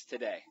with us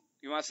today.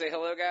 You want to say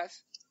hello,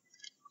 guys?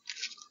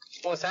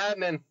 What's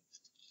happening?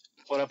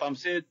 What up, I'm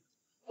Sid.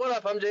 What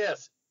up, I'm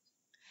Jess.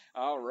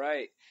 All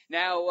right.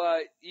 Now,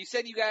 you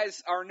said you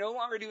guys are no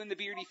longer doing the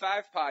Beardy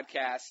 5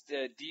 podcast.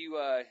 Do you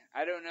want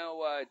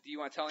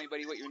to tell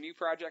anybody what your new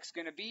project's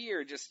going to be,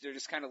 or just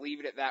kind of leave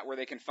it at that where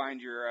they can find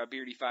your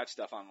Beardy 5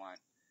 stuff online?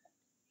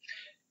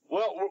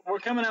 Well, we're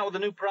coming out with a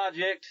new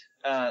project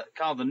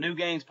called the New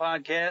Gains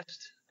Podcast.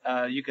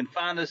 You can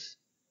find us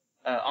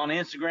on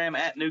Instagram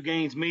at New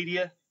Gains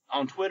Media,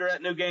 on Twitter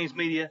at New Gains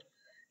Media,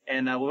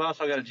 and we've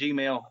also got a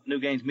Gmail,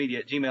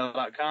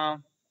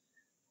 newgainsmedia@gmail.com.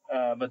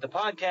 But the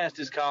podcast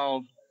is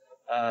called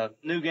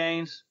New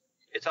Gains.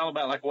 It's all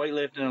about like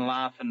weightlifting and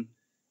life and,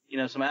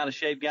 some out of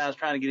shape guys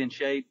trying to get in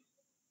shape.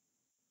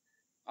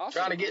 Awesome.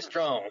 Trying to get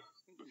strong.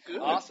 Good.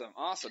 Awesome.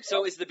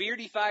 So is the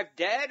Beardy 5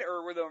 dead,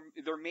 or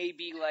there may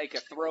be like a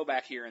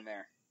throwback here and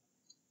there?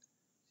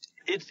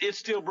 It's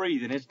still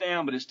breathing. It's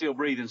down, but it's still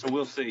breathing. So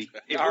we'll see.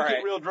 If All we right.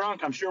 get real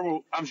drunk, I'm sure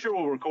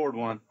we'll record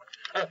one.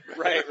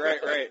 Right.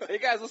 Hey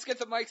guys, let's get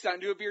the mics out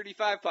and do a Beardy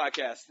 5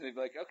 podcast. And they'd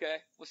be like, okay,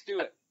 let's do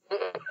it.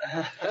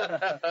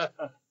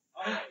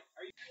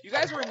 You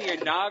guys were in the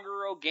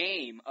inaugural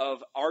game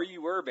of Are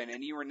You Urban,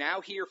 and you are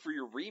now here for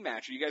your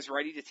rematch. Are you guys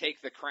ready to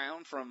take the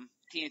crown from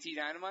TNT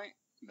Dynamite?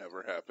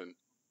 Never happened.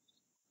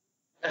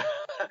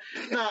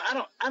 No,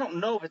 I don't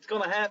know if it's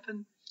going to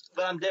happen,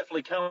 but I'm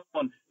definitely coming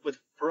with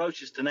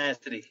ferocious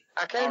tenacity.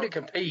 I came to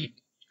compete.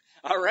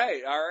 All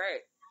right.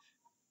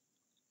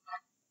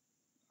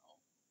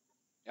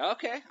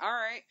 Okay, all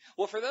right.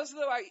 Well, for those of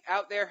you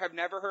out there who have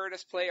never heard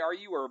us play Are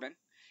You Urban,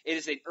 it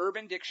is an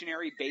Urban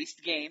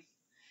Dictionary-based game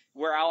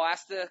where I'll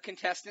ask the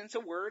contestants a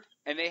word,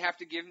 and they have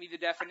to give me the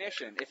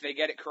definition. If they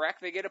get it correct,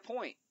 they get a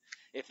point.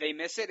 If they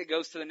miss it, it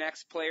goes to the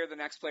next player,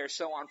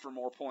 so on for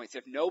more points.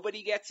 If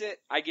nobody gets it,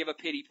 I give a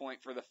pity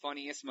point for the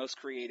funniest, most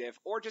creative,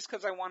 or just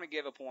because I want to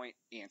give a point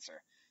answer.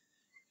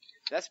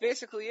 That's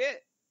basically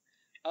it.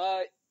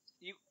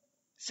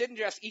 Sid and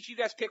Jess, each of you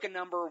guys pick a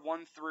number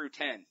 1 through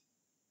 10.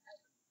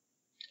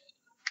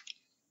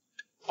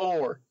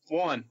 4.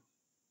 1.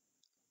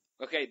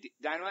 Okay,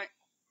 Dynamite?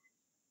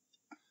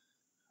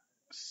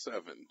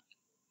 7.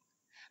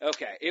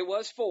 Okay, it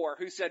was 4.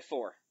 Who said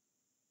 4?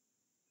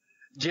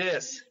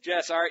 Jess.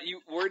 Jess, all right.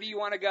 Where do you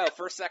want to go?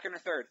 First, second, or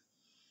third?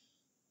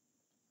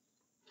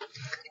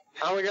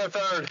 How we go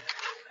third?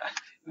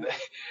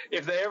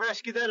 If they ever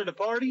ask you that at a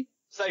party,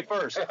 say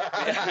first.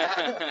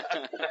 I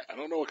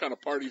don't know what kind of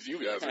parties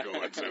you guys are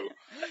going to.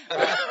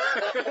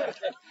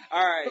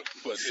 All right.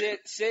 But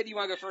Sid, you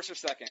want to go first or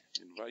second?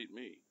 invite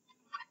me.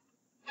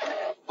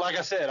 Like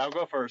I said, I'll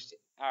go first.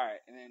 All right.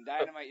 And then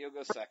Dynamite, you'll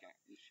go second.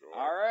 Sure.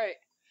 All right.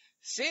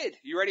 Sid,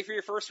 you ready for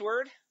your first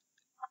word?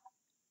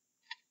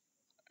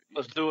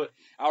 Let's do it.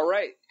 All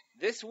right.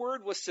 This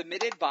word was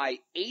submitted by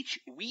H.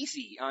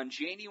 Wheezy on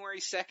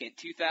January 2nd,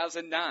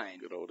 2009.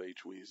 Good old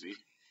H. Wheezy.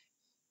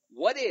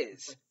 What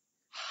is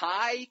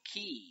high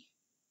key?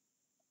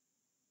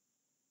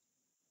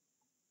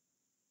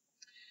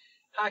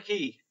 High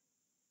key.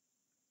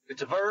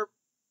 It's a verb.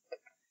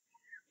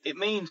 It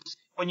means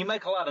when you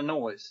make a lot of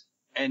noise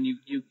and you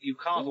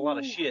cause a lot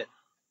of shit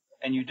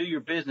and you do your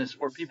business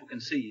where people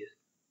can see you.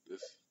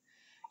 This.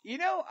 You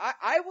know,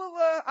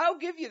 I'll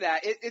give you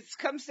that. It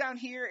comes down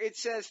here. It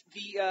says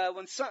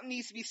when something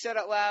needs to be said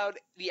out loud,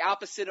 the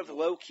opposite of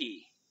low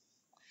key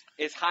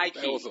is high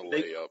key. That was a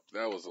layup.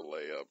 That was a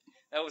layup.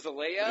 That was a It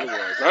layup?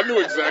 was. I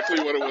knew exactly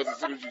what it was as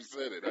soon as you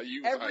said it. I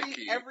use high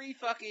key. Every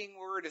fucking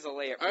word is a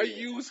layup. I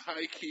use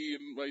high key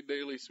in my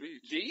daily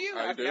speech. Do you?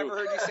 I I've do. never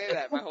heard you say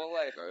that my whole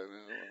life. I know.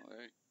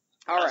 Hey.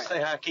 All I right.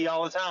 say high key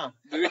all the time.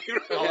 Do you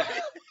really?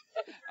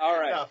 All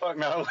right. No, fuck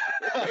no.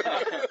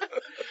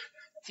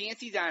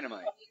 TNT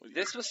Dynamite.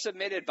 This was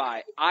submitted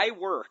by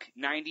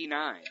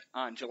iWork99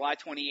 on July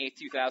 28,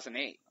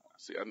 2008.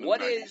 See, I knew What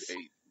 98, is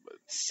but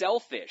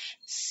selfish?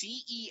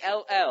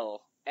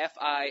 CELLFISH.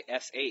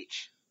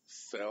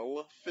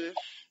 selfish?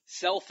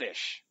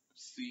 Selfish.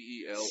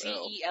 CELL.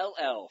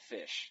 CELL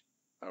fish.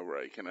 All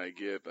right. Can I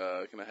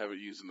have it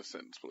used in a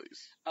sentence,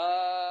 please?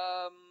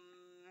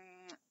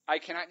 I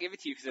cannot give it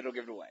to you because it'll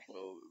give it away.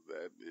 Well,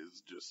 that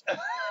is just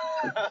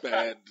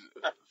bad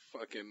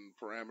fucking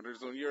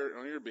parameters on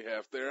your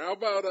behalf there. How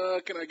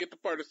about can I get the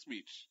part of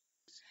speech?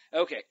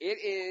 Okay, it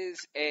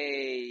is a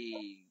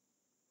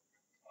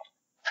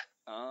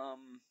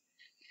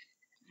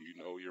You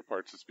know your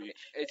parts of speech.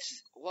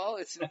 It's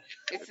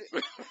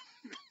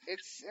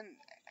an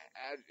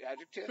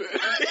adjective.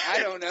 I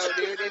don't know,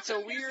 dude. It's a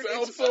weird. You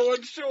sound so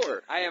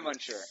unsure. I am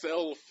unsure.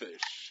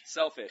 Selfish.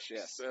 Selfish,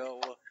 yes.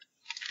 Selfish.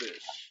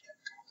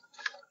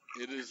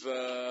 It is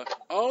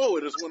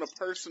it is when a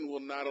person will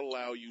not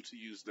allow you to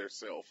use their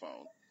cell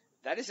phone.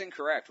 That is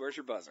incorrect. Where's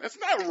your buzzer? That's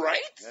not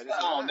right. That is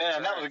Oh, not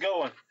damn, that was a good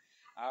one.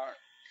 All right.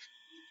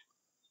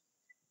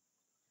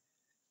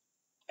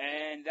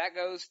 And that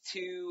goes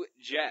to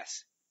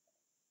Jess.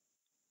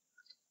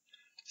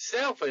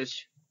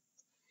 Selfish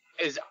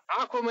is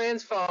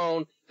Aquaman's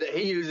phone that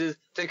he uses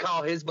to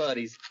call his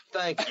buddies.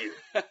 Thank you.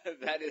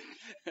 that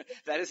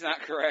is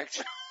not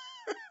correct.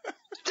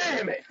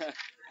 Damn it.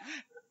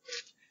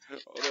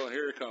 Hold on,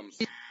 here it comes.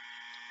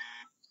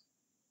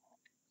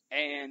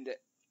 And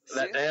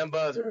That Sid, damn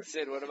buzzer.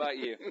 Sid, what about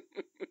you?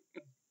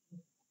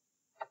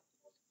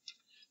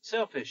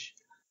 Selfish.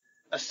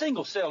 A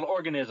single-celled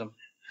organism.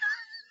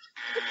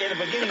 In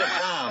the beginning of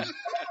time.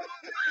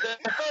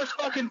 The first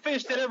fucking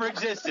fish that ever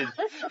existed.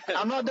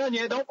 I'm not done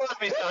yet. Don't buzz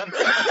me, son.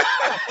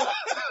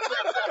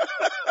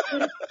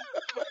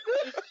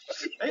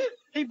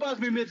 He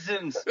buzzed me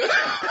mid-sentence.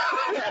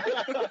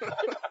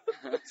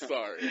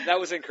 Sorry. That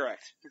was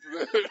incorrect.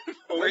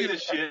 believe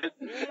this shit.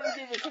 You haven't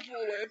given us a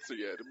full answer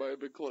yet. It might have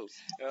been close.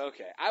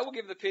 Okay, I will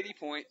give the pity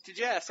point to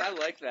Jess. I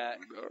like that.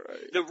 All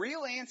right. The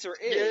real answer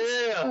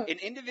is Yeah. an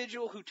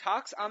individual who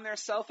talks on their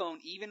cell phone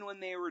even when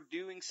they were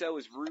doing so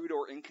is rude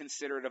or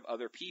inconsiderate of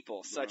other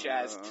people, such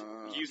as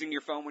using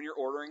your phone when you're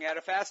ordering at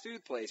a fast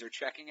food place or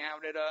checking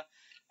out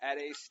at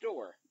a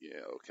store. Yeah,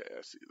 okay,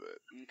 I see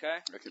that. Okay?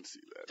 I can see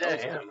that.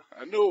 Damn.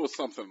 I knew it was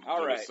something to All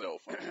do right. with cell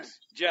phones.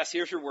 Jess,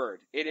 here's your word.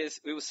 It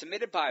was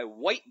submitted by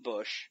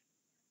Whitebush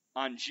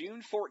on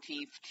June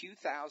 14th,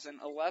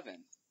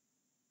 2011.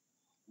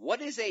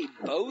 What is a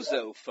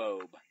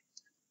bozophobe?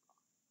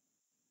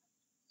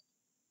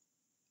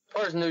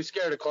 Person who's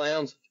scared of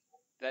clowns.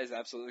 That is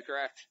absolutely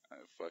correct. I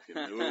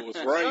fucking knew it was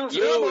right, too.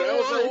 You know That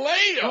was a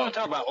You layup. want to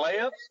talk about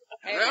layups?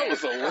 Hey, That man.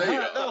 was a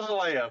That layup. was a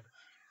layup.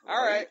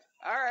 All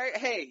right.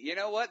 Hey, you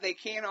know what? They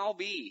can't all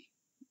be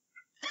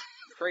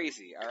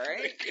crazy, all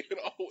right?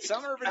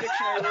 Some Urban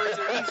Dictionary words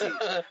are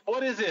easy.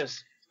 What is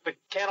this? The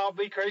Can't All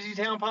Be Crazy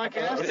Town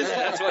podcast?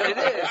 That's what it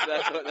is.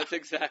 That's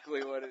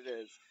exactly what it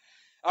is.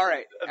 All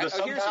right. The Here's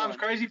Sometimes one.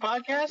 Crazy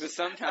podcast? The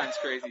Sometimes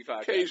Crazy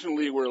podcast.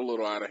 Occasionally, we're a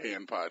little out of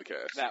hand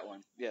podcast. That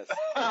one, yes.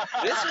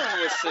 This one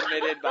was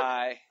submitted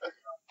by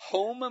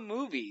Home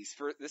Movies.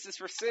 This is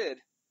for Sid.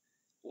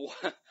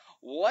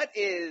 What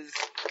is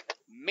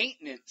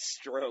maintenance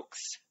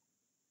strokes?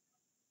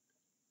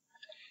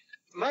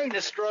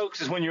 Maintenance strokes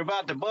is when you're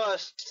about to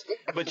bust,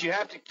 but you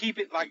have to keep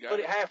it, put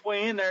it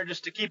halfway in there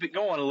just to keep it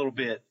going a little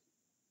bit.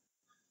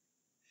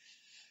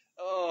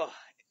 Oh,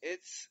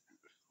 it's...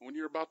 When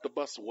you're about to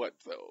bust what,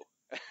 though?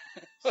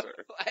 Sir?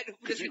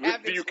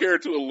 Do you care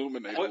to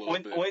illuminate a little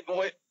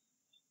bit?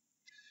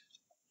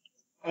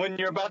 When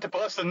you're about to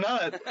bust a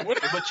nut,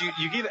 but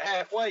you give it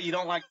halfway, you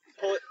don't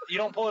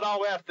pull it all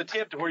the way out the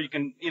tip to where you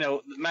can,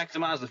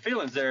 maximize the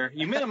feelings there.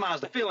 You minimize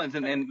the feelings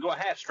and then go a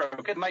half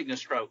stroke, a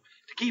maintenance stroke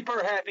to keep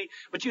her happy.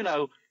 But you're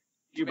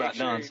about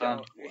done,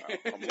 son. Wow.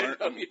 You're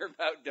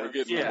about done.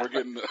 We're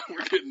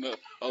getting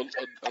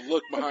a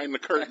look behind the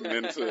curtain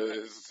into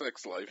his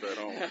sex life at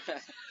home.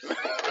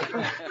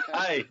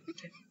 Hey,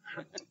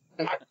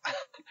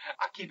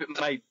 I keep it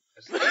made.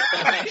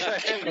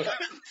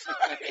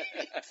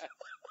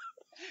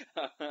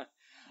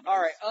 All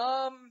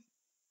right.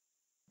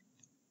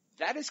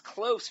 That is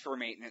close for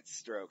maintenance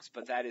strokes,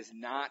 but that is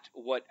not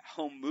what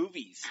Home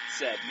Movies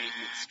said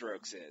maintenance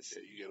strokes is.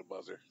 Yeah, you get a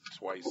buzzer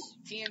twice.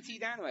 TNT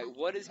Dynamite,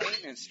 what is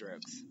maintenance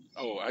strokes?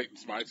 Oh,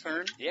 it's my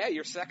turn? Yeah,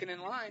 you're second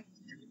in line.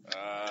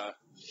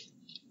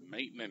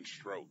 Maintenance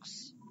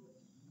strokes.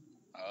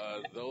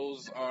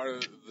 Those are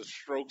the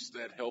strokes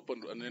that help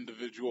an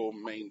individual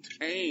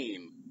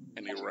maintain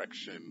an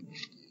erection.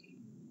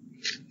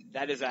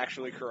 That is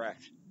actually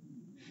correct.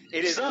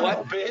 It is Son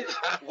of a bitch.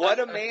 what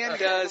a man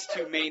does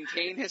to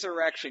maintain his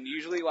erection,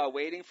 usually while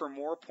waiting for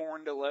more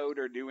porn to load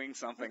or doing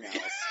something else.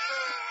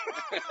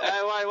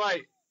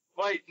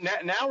 Wait.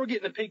 Now we're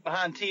getting a peek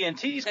behind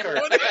TNT's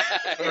curtain.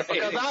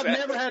 Because I've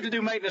never had to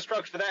do maintenance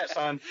strokes for that,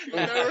 son.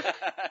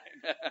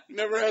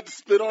 Never had to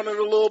spit on it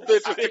a little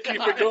bit just to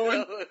keep it going?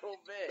 A little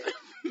bit.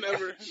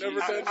 Never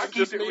done I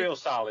keep it real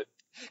solid.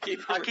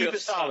 I keep it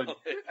solid.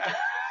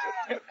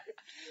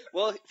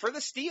 Well, for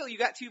the steal, you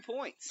got 2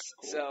 points.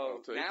 Cool,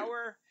 So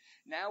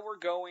now we're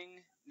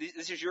going.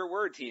 This is your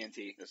word,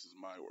 TNT. This is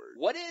my word.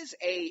 What is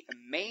a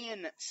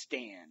man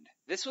stand?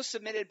 This was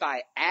submitted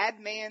by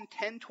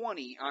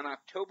Adman1020 on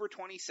October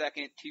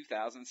 22nd,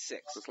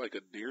 2006. It's like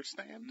a deer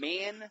stand?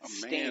 Man A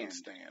stand. man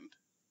stand.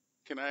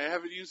 Can I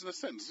have it used in a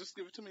sentence? Just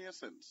give it to me in a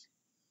sentence.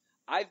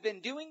 I've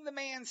been doing the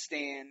man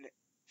stand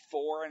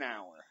for an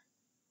hour.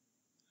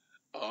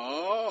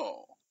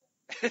 Oh.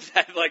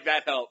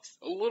 that helps.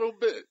 A little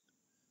bit.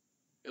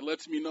 It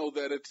lets me know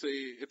that it's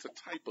a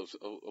type of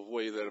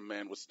way that a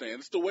man would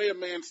stand. It's the way a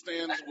man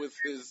stands with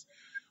his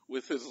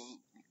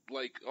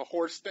like a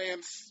horse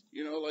stance,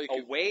 like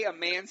A way a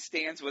man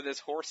stands with his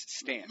horse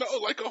stance. No,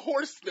 like a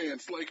horse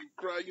stance, like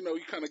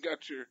you kind of got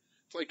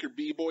it's like your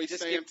b-boy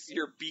Just stance,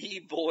 your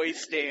b-boy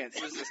stance.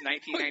 This is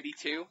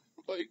 1992.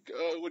 like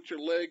with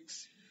your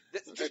legs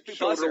Just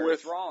shoulder buzzer. width,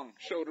 It's wrong.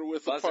 shoulder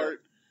width Buzzer.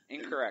 apart.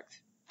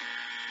 Incorrect.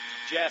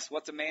 Jess,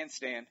 what's a man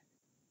stand?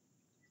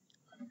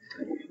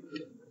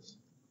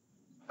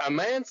 A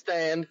man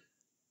stand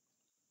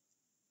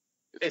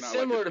is not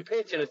similar like to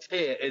pitching a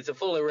tent. It's a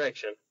full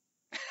erection.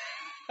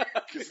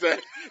 Is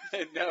that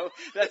No,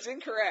 that's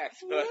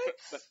incorrect. Damn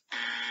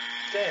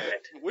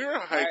it. we're a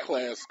high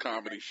class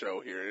comedy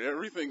show here.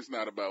 Everything's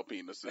not about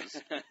penises.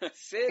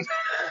 Sid,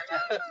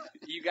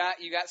 you got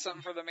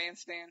something for the man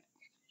stand?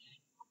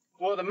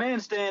 Well, the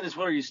man stand is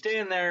where you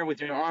stand there with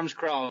your arms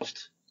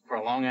crossed for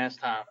a long ass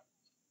time.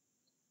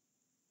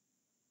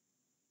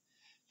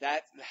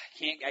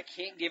 I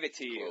can't give it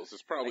to you. Close.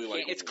 It's probably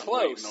like it's waiting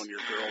close on your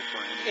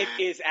girlfriend. It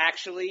is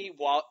actually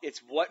it's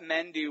what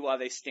men do while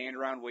they stand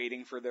around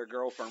waiting for their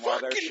girlfriend while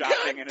they're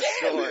shopping in a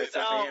store. It's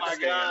a Oh my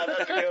God,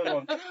 that's a good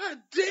one. God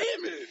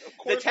damn it! Of The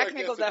course I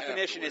technical guessed it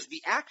definition is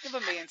the act of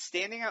a man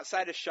standing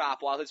outside a shop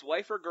while his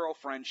wife or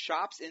girlfriend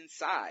shops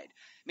inside.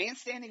 Man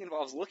standing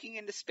involves looking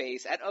into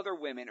space at other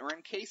women, or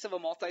in case of a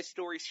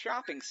multi-story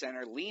shopping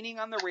center, leaning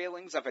on the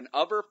railings of an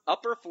upper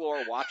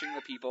floor watching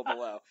the people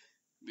below.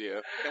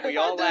 Yeah. And we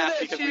all laugh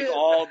because we've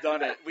all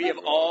done it. We have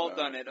all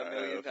done it a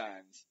million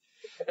times.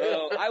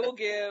 So I will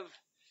give.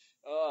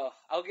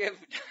 I'll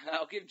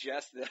give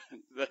Jess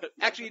the.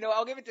 Actually,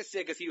 I'll give it to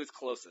Sid because he was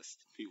closest.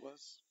 He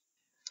was.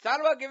 Thought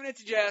about giving it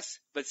to Jess,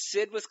 but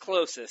Sid was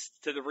closest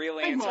to the real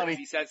answer. money.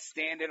 He said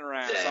standing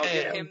around, so I'll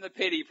give him the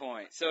pity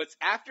point. So it's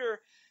after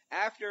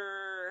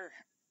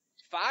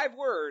 5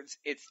 words,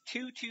 it's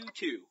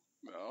 2-2-2.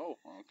 Oh,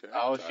 okay.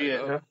 Oh, Tied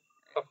shit. up.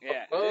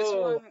 Yeah,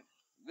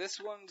 this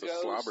one It's a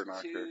goes slobber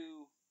knocker.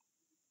 to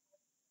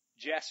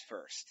Jess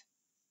first.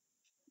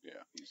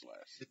 Yeah, he's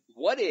last.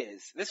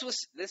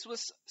 This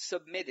was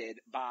submitted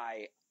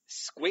by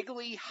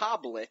Squiggly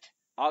Hoblet,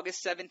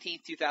 August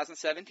 17th,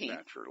 2017.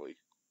 Naturally.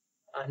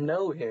 I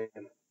know him.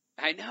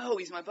 I know,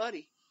 he's my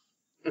buddy.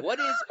 What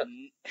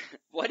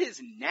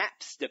is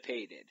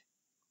napstipated?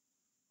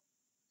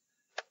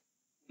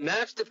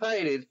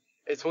 Napstipated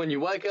is when you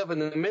wake up in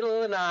the middle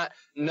of the night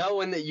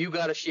knowing that you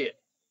got a shit.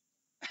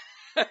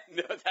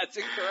 No, that's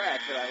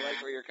incorrect, but I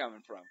like where you're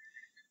coming from.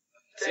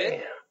 Sid?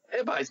 Damn.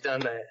 Everybody's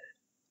done that.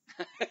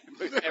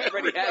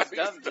 Everybody does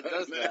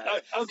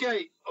that.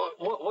 Okay,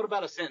 what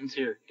about a sentence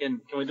here?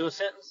 Can we do a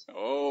sentence?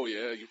 Oh,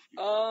 yeah. You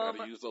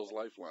gotta use those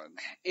lifelines.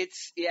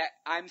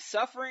 I'm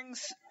suffering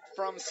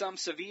from some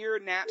severe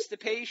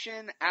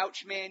napstipation.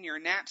 Ouch, man, you're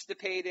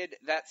napstipated.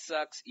 That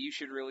sucks. You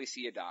should really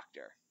see a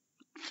doctor.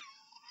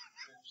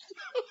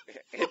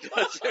 It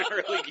doesn't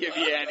really give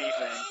you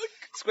anything.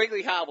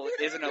 Squiggly Hobble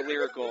isn't a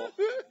lyrical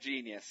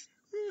genius.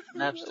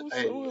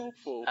 Napstipated. So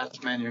helpful.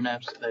 That's man, you're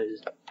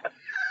napstipated.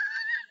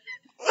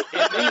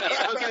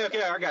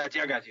 Okay,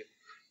 I got you.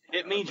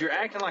 It means you're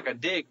acting like a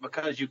dick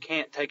because you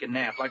can't take a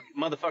nap. Like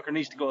motherfucker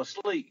needs to go to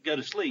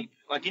sleep.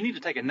 Like you need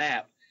to take a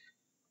nap,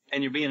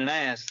 and you're being an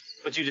ass,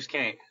 but you just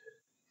can't.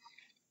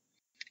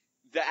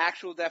 The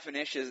actual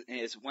definition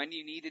is when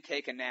you need to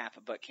take a nap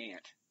but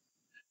can't.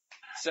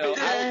 So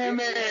Damn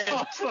it!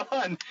 Oh,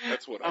 fun.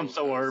 That's what I'm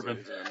so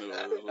urban.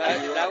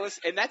 that was,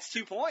 and that's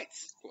 2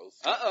 points. Close.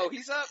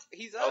 He's up.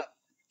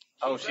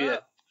 Oh He's shit!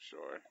 up.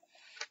 Sure.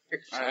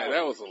 All right,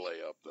 that was a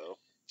layup, though.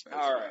 That's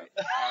All right.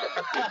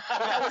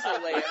 That was a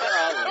layup. They're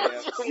all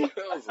layups.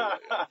 That was a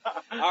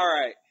layup. All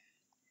right,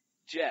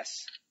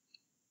 Jess.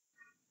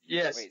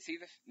 Yes. Wait, is he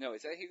the first? No,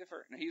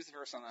 he was the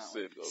first on that one.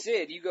 Sid goes.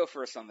 Sid, you go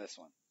first on this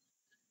one.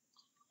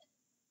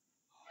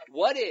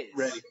 What is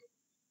Ready.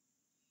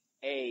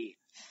 a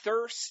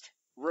thirst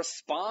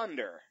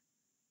responder?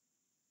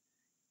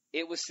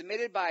 It was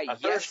submitted by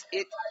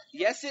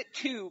Yes It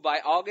Too by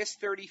August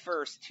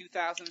 31st,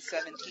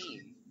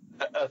 2017.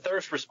 A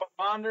thirst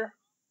responder?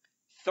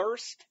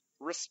 Thirst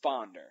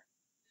responder.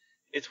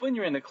 It's when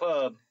you're in the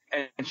club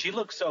and she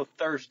looks so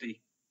thirsty,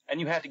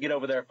 and you have to get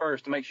over there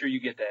first to make sure you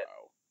get that.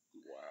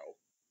 Wow.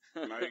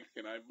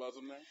 Can I buzz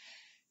him now?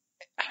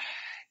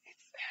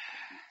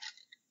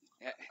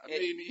 I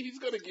mean, he's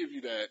gonna give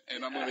you that,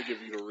 and I'm gonna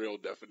give you the real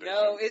definition.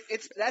 No,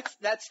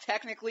 that's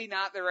technically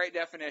not the right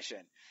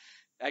definition.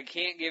 I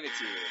can't give it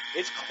to you.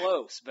 It's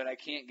close, but I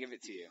can't give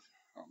it to you.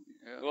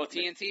 Yeah, Well,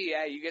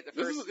 TNT, you get the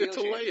first. It's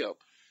a layup.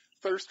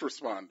 Thirst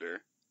responder.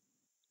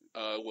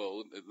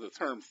 Well, the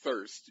term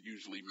thirst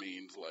usually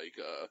means like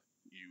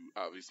you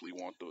obviously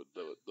want the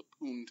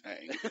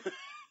poontang.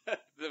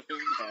 The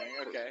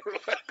poontang, okay. For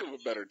lack of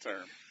a better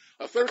term.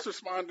 A thirst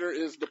responder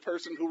is the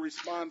person who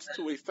responds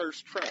to a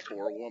thirst trap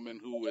or a woman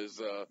who is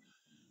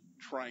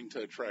trying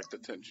to attract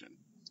attention.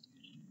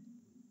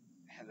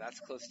 And that's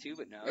close too,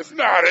 but no. That's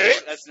not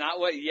it. That's not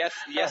what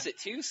Yes It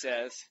Too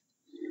says.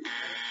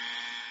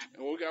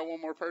 And we got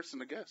one more person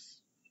to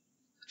guess.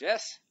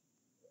 Jess,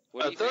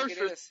 what do you think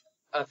it is?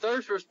 A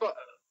thirst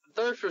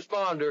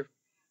responder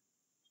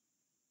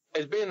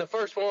is being the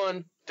first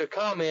one to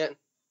comment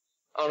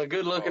on a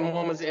good-looking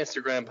woman's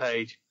Instagram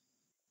page.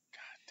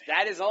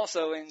 That is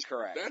also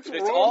incorrect. That's it's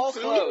wrong, all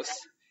too. close.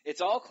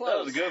 It's all close.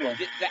 That was a good one.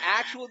 The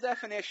actual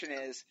definition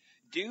is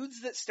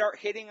dudes that start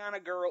hitting on a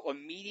girl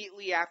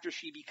immediately after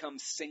she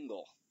becomes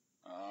single.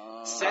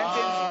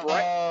 Sentence,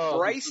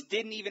 Bryce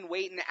didn't even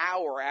wait an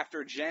hour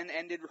after Jen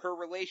ended her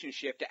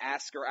relationship to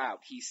ask her out.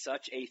 He's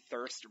such a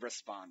thirst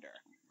responder.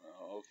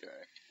 Oh, okay.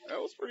 That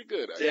was pretty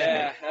good.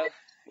 Yeah.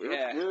 We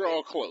were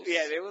all close.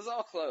 Yeah, it was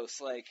all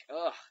close. Like,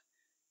 ugh.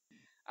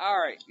 All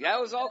right,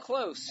 that was all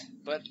close,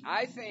 but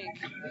I think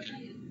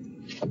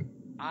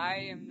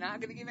I am not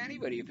going to give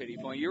anybody a pity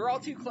point. You're all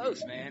too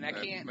close, man. I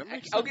can't.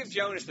 I'll give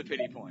Jonas the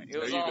pity point.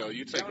 There you go.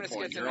 You take Jonas a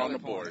point. gets You're on the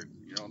another point. board.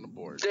 You're on the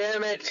board.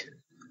 Damn it.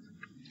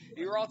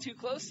 You were all too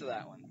close to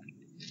that one.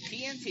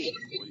 TNT.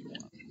 What do you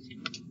want?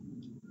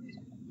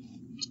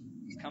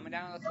 He's coming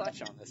down to the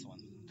clutch on this one.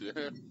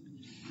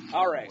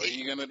 All right. What are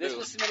you gonna This do?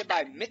 was submitted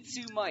by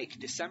Mitsu Mike,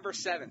 December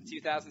 7th,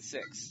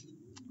 2006.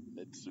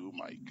 Mitsu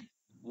Mike.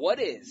 What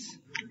is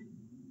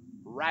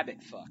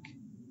rabbit fuck?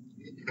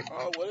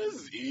 Oh, well, this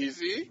is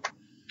easy.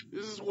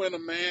 This is when a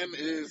man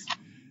is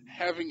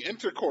having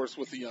intercourse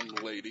with a young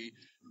lady,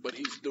 but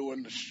he's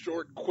doing the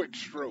short, quick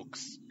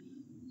strokes.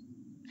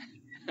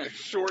 They're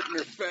short and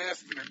they're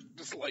fast and they're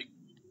just like,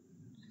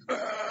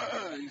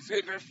 he's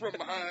hitting her from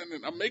behind,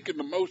 and I'm making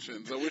the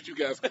motions. I wish you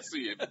guys could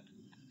see it.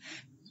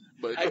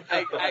 But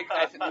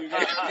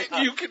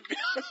I you can.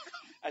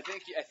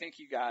 think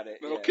you got it.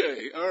 Yeah.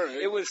 Okay, all right.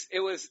 It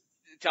was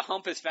to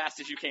hump as fast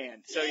as you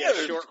can. So Yeah.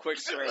 short, quick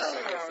strokes.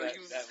 I guess that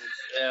was.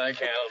 Yeah, that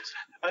counts.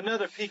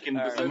 Another peek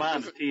into All the right.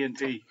 mind of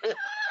TNT.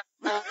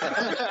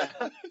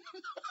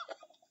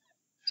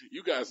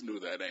 You guys knew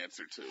that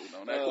answer too.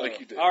 Don't act like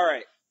you did. All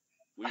right,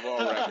 We've all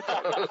rabbit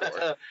fucked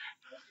before.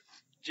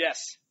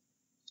 Jess.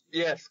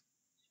 Yes.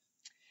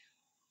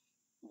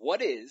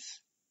 What is?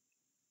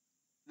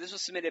 This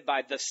was submitted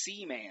by the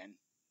C Man,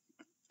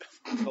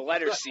 the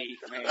letter C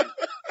man,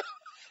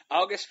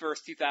 August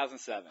 1st,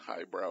 2007.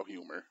 Highbrow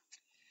humor.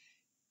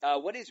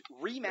 What is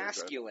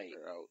remasculate?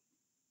 They're out.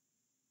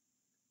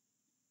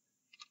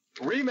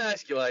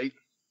 Remasculate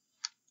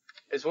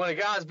is when a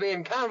guy's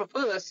being kind of a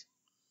puss.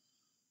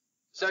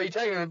 So you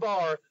take him to the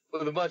bar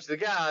with a bunch of the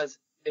guys,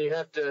 and you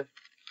have to,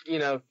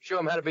 show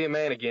him how to be a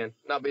man again,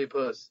 not be a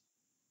puss.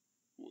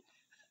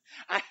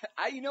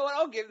 You know what?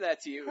 I'll give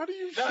that to you. How do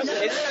you? No, no,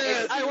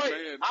 It's- hey, wait.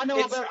 man. I know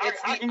It's- about. it's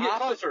I the can get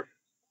opposite. closer.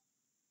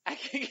 I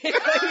can get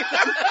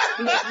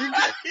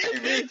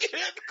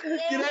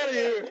Get out of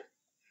here.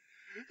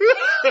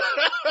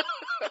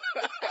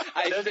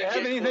 Does it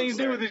have anything to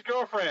do with his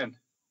girlfriend?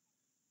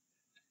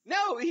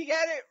 No, he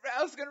got it.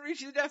 I was going to read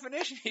you the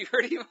definition. He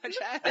pretty much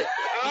had it.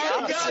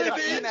 Oh, The opposite, God, of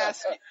it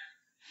is.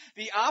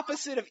 the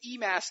opposite of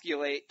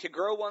emasculate, to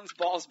grow one's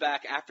balls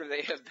back after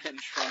they have been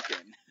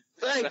shrunken.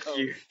 Thank So,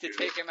 you. To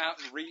take him out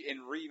and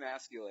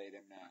remasculate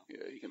him now.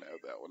 Yeah, you can have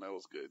that one. That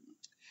was good.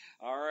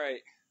 All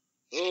right.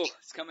 Oh,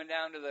 it's coming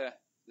down to the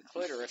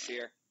clitoris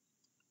here.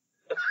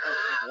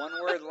 One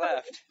word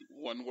left.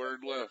 One word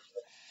left.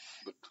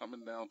 The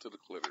coming down to the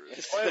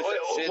clitoris. Wait,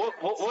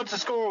 what's the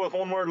score with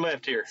one word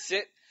left here?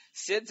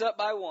 Sid's up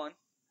by 1.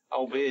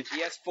 Oh, bitch. He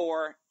has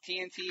 4.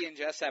 TNT and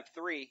Jess have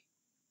 3.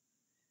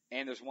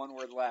 And there's one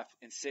word left,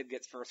 and Sid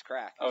gets first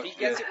crack. Oh, If he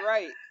gets it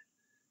right,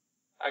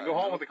 I go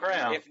home with the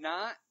crown. if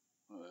not,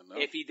 No.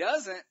 if he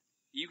doesn't,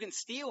 you can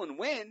steal and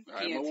win,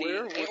 I'm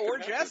aware of TNT, what or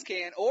can Jess happen.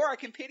 can, or I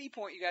can pity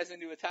point you guys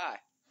into a tie.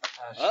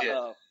 Oh, shit.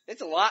 Uh-oh.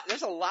 It's a lot.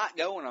 There's a lot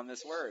going on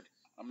this word.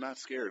 I'm not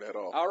scared at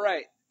all. All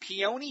right.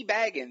 Peony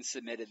Baggins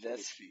submitted Oh,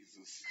 this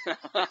Jesus.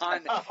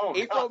 on Oh,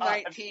 April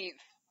God. 19th,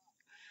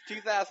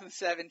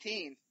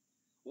 2017.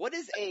 What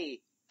is a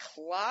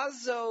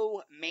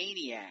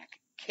Klazomaniac?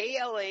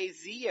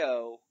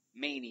 K-L-A-Z-O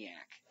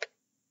maniac.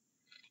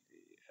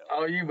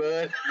 Oh, you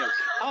bud.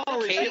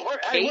 Holy K- shit. Hey,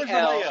 where's the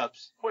KL.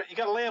 layups? What, you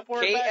got a layup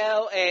word back?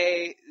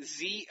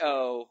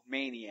 K-L-A-Z-O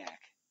maniac.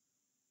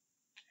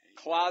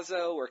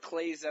 Klazo or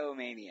Klazo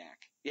maniac.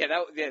 Yeah,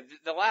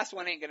 the last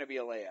one ain't gonna be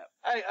a layup.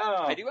 Hey,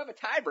 I do have a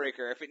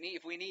tiebreaker if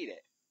we need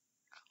it.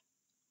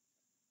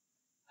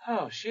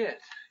 oh, shit.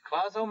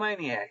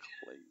 Klazomaniac.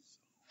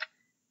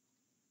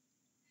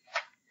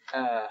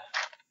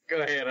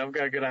 Go ahead. I've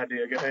got a good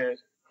idea. Go ahead.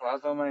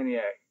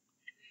 Klazomaniac.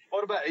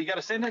 What about, you got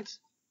a sentence?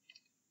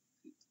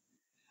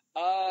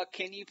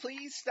 Can you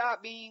please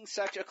stop being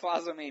such a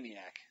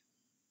Klazomaniac?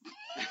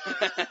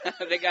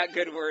 They got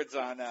good words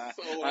on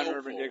helpful.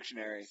 Urban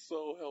Dictionary.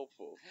 So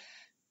helpful.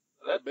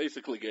 That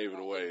basically gave it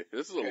away.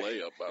 This is a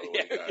layup, by the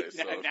way, Yeah, guys.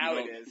 So if now you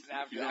it don't- is. If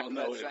After- you don't after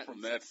know that it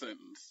from that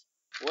sentence.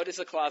 What is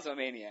a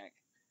Klazomaniac?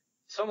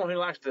 Someone who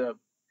likes to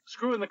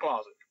screw in the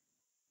closet.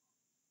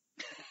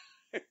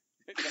 That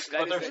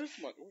is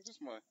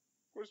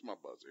Where's my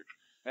buzzer?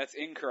 That's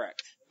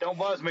incorrect. Don't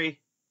buzz me.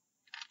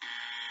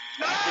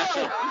 Buzz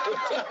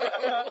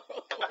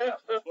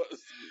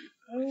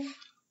me.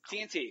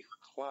 TNT.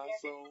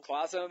 Klazomaniac.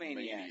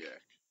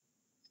 Klazomaniac.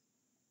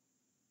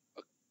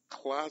 A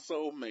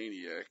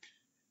klazomaniac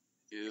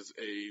is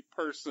a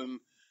person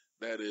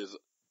that is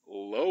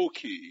low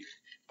key,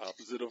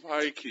 opposite of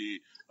high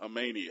key, a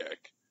maniac.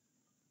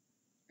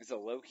 Is a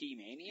low-key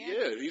maniac?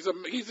 Yeah, he's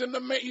in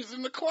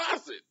the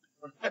closet.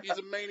 He's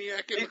a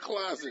maniac in the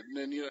closet, and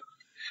then you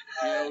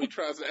know he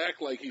tries to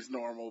act like he's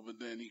normal, but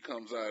then he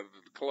comes out of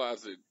the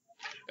closet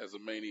as a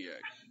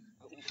maniac.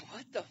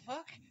 What the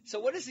fuck? So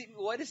what does it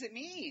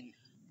mean?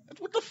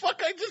 What the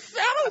fuck I just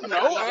said? I don't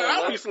know.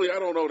 Obviously, I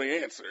don't know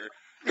the answer.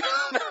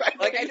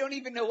 Like, I don't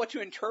even know what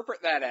to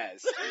interpret that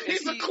as.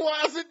 He's a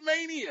closet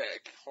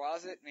maniac.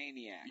 Closet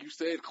maniac. You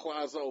said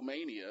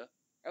clozomania.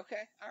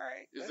 Okay,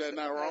 alright. Is that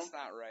not wrong? That's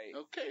not right.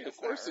 Okay, That's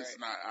of course not it's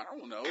right. not. I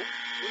don't know. It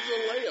was a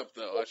layup,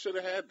 though. I should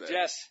have had that.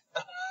 Jess.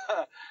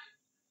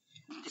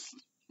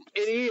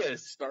 It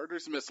is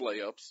Starters miss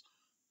layups.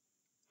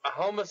 a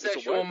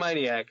homosexual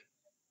maniac.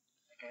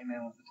 Gay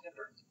man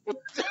with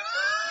a temper.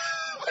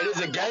 It is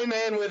a gay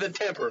man with a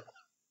temper.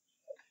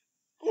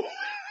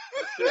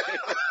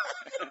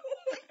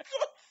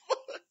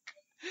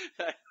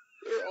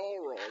 all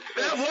wrong.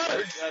 That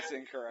works. That's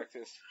incorrect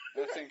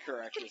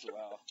as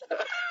well.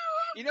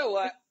 You know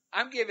what?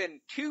 I'm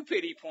giving 2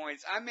 pity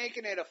points. I'm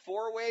making it a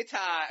 4-way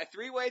tie, a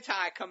 3-way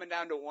tie coming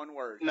down to 1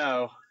 word.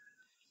 No.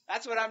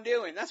 That's what I'm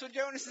doing. That's what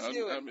Jonas is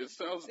doing. It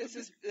sounds. This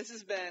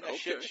has been a okay.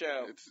 shit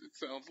show. It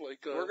sounds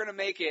like We're gonna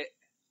make it.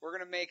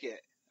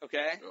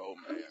 Okay. Oh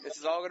man, This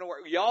is all gonna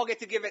work. Y'all get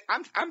to give it.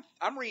 I'm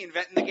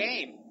reinventing the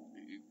game.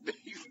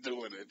 he's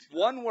doing it.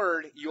 1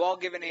 word. You all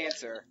give an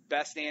answer.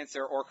 Best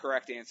answer or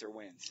correct answer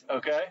wins.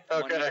 Okay.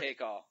 One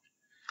take all.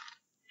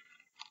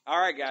 All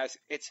right, guys.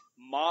 It's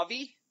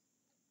Mavi.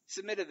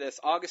 Submitted this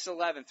August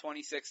 11th,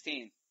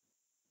 2016.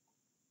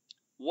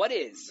 What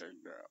is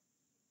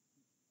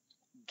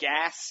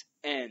gas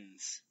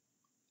ends?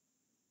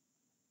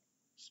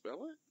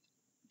 Spell it.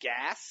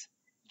 Gas,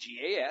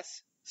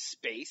 G-A-S,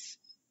 space,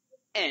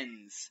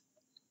 ends.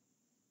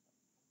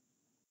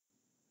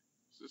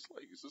 Is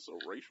this a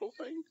racial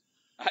thing?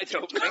 I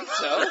don't think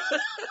so.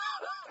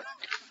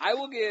 I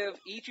will give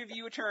each of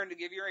you a turn to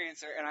give your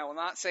answer, and I will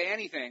not say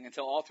anything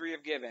until all 3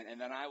 have given, and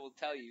then I will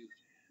tell you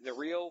the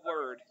real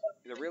word,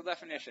 the real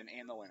definition,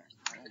 and the winner.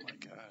 Oh my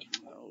God,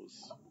 who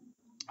knows?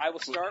 I will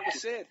start with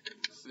Sid.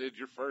 Sid,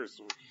 you're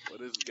first.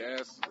 What is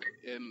gas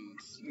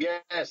ends?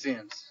 Gas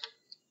ends.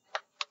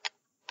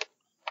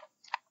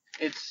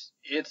 It's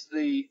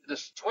the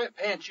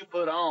sweatpants you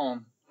put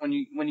on when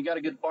you got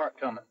a good fart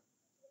coming.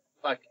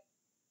 Like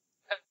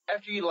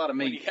after you eat a lot of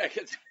meat.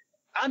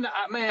 I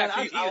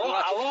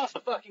lost the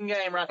fucking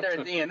game right there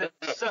at the end.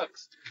 This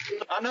sucks.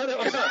 I know that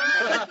was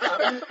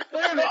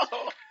damn it.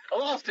 I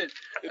lost it.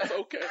 It's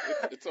okay.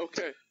 It's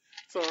okay.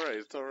 It's all right.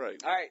 It's all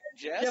right. All right,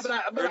 Jess. Yeah, but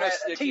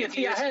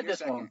TNT, I had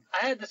this one.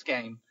 I had this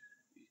game.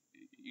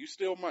 You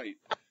still might,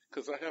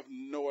 because I have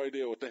no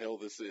idea what the hell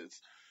this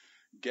is.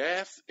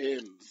 Gas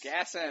ends.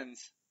 Gas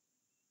ends.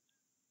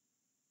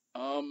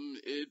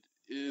 It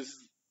is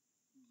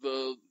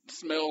the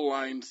smell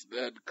lines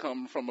that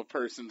come from a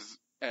person's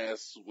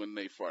ass when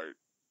they fart.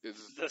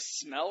 The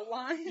smell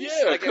lines?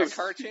 Yeah, like in a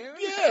cartoon?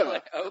 Yeah.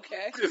 Like,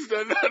 okay. Is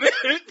that not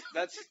it?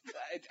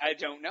 I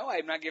don't know.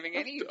 I'm not giving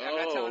any. I'm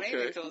not telling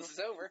anything until this is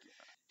over.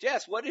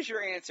 Jess, what is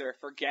your answer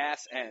for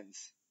gas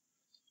ends?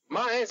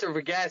 My answer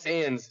for gas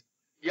ends.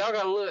 Y'all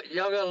gotta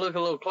look a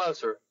little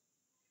closer.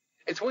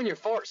 It's when your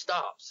fart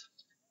stops.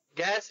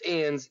 Gas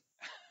ends,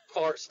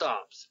 fart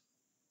stops.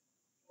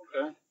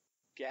 Okay.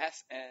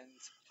 Gas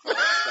ends, fart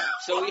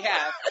stops.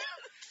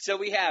 So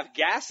we have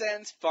gas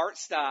ends, fart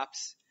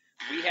stops.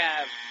 We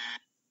have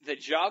the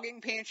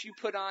jogging pants you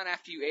put on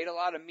after you ate a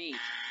lot of meat.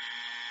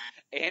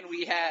 And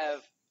we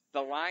have the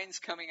lines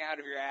coming out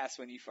of your ass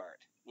when you fart.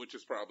 Which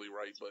is probably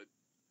right, but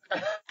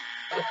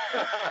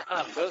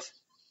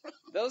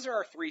those are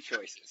our 3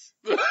 choices.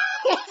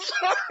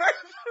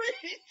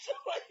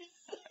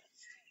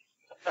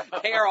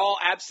 They are all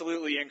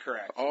absolutely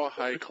incorrect. All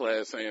high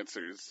class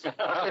answers.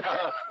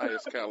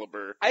 Highest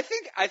caliber. I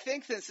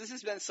think since this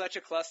has been such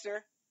a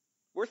cluster,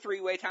 we're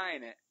 3-way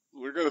tying it.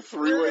 We're gonna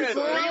 3-way tie.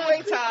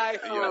 3-way tie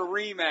for a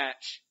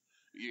rematch.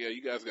 Yeah,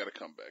 you guys gotta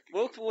come back.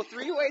 We'll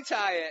 3-way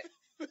tie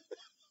it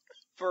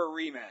for a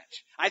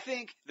rematch. I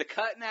think the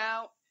cut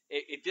now,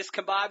 it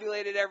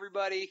discombobulated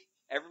everybody.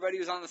 Everybody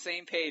was on the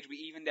same page. We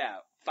evened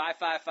out.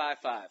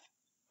 5-5-5-5.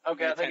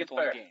 Okay, I think it's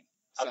fair. Game.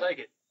 I'll take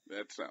it.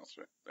 That sounds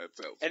fair.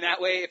 And that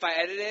way, if I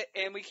edit it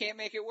and we can't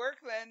make it work,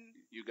 then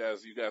you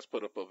guys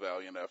put up a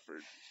valiant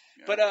effort.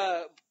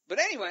 Yeah. But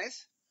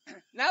anyways,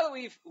 now that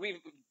we've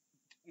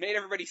made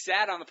everybody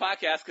sad on the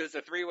podcast because it's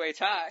a 3-way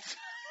tie,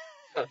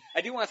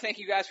 I do want to thank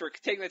you guys for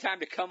taking the time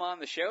to come on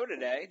the show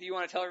today. Do you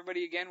want to tell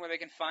everybody again where they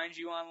can find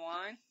you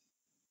online?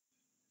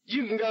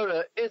 You can go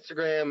to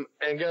Instagram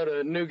and go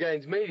to New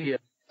Gains Media.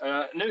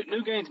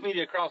 New Gains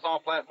Media across all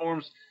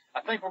platforms.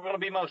 I think we're going to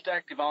be most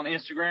active on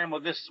Instagram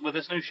with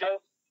this new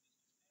show.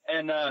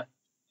 And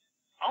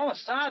on a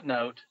side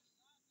note,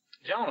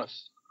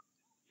 Jonas,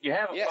 you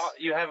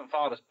haven't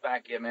followed us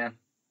back yet, man.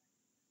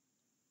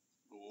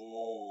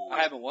 Ooh.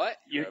 I haven't what?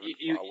 You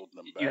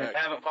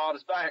haven't followed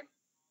us back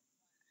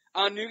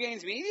on New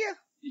Gains Media.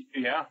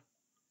 Yeah.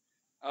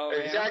 Oh,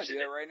 man, I'm gonna do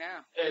that right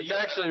now. It's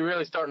actually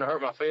really starting to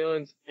hurt my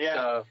feelings. Yeah.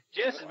 So.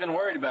 Jess has been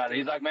worried about it.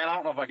 He's like, man, I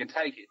don't know if I can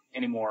take it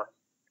anymore.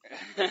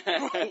 Wow.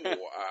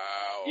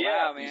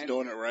 Yeah, man. He's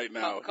doing it right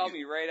now. Call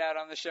me right out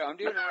on the show. I'm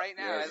doing it right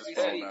now as we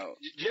speak.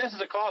 Jess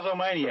is a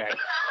clausomaniac.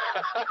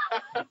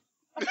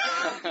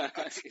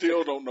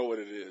 Still don't know what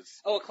it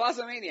is. Oh, a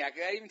clausomaniac.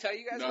 Did I even tell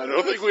you guys? No, I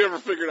don't think we ever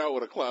figured out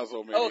what a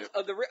clausomaniac is.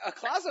 Oh, a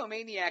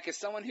clausomaniac is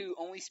someone who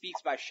only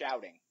speaks by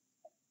shouting.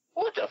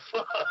 What the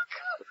fuck?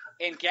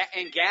 And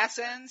gas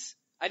ends?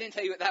 I didn't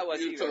tell you what that was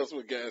You either. tell us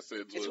what gas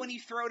ends was. It's when you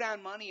throw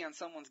down money on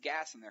someone's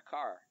gas in their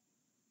car.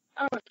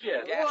 Oh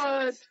shit! Gas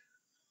what? Ends.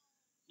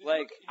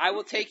 Like, I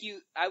will take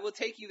you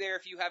there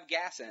if you have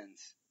gas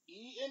ends.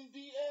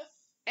 ENDS?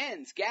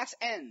 Ends. Gas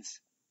ends.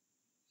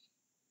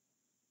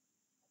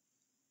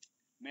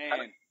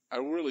 Man. I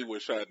really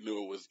wish I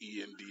knew it was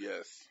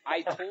ENDS.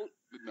 I told...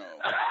 No.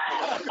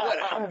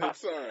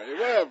 It's alright.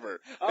 Whatever.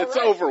 It's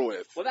right. over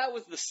with. Well, that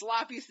was the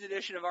sloppiest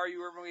edition of Are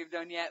You Urban we've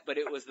done yet, but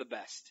it was the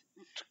best.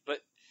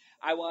 But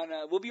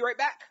We'll be right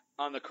back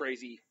on the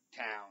Crazy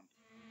Town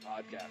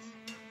Podcast.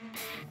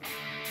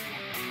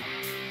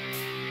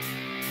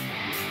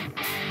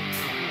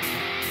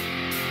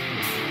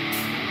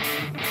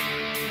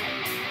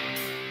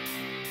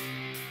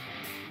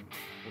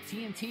 Well,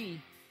 TNT,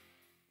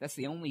 that's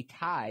the only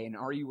tie in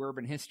RU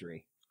Urban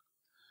history.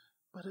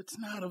 But it's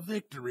not a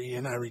victory,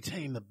 and I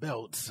retain the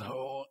belt,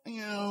 so,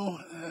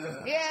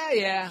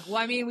 Yeah. Well,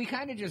 I mean, we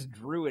kind of just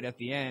drew it at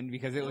the end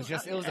because it was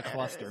a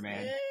cluster,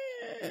 man.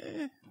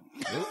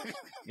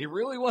 It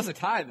really was a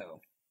tie,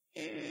 though.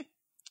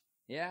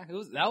 Yeah, it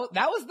was that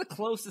was the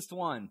closest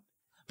one.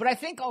 But I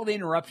think all the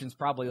interruptions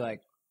probably,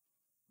 like,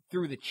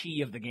 threw the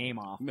chi of the game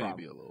off. maybe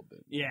probably. a little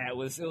bit. Yeah, it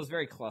was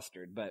very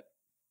clustered, but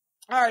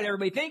all right,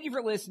 everybody, thank you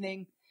for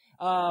listening.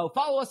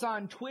 Follow us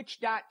on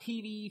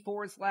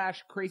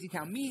twitch.tv/Crazy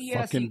Town Media.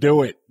 Fucking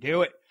do it.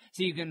 Do it.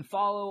 So you can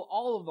follow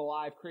all of the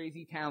live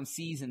Crazy Town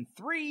Season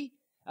 3.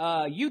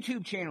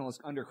 YouTube channel is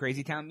under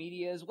Crazy Town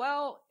Media as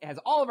well. It has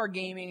all of our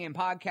gaming and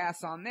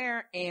podcasts on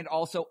there, and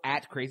also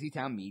at Crazy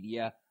Town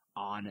Media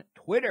on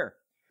Twitter.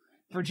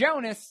 For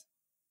Jonas,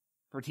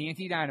 for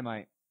TNT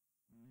Dynamite,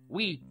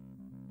 we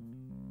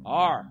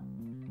are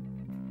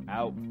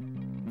out.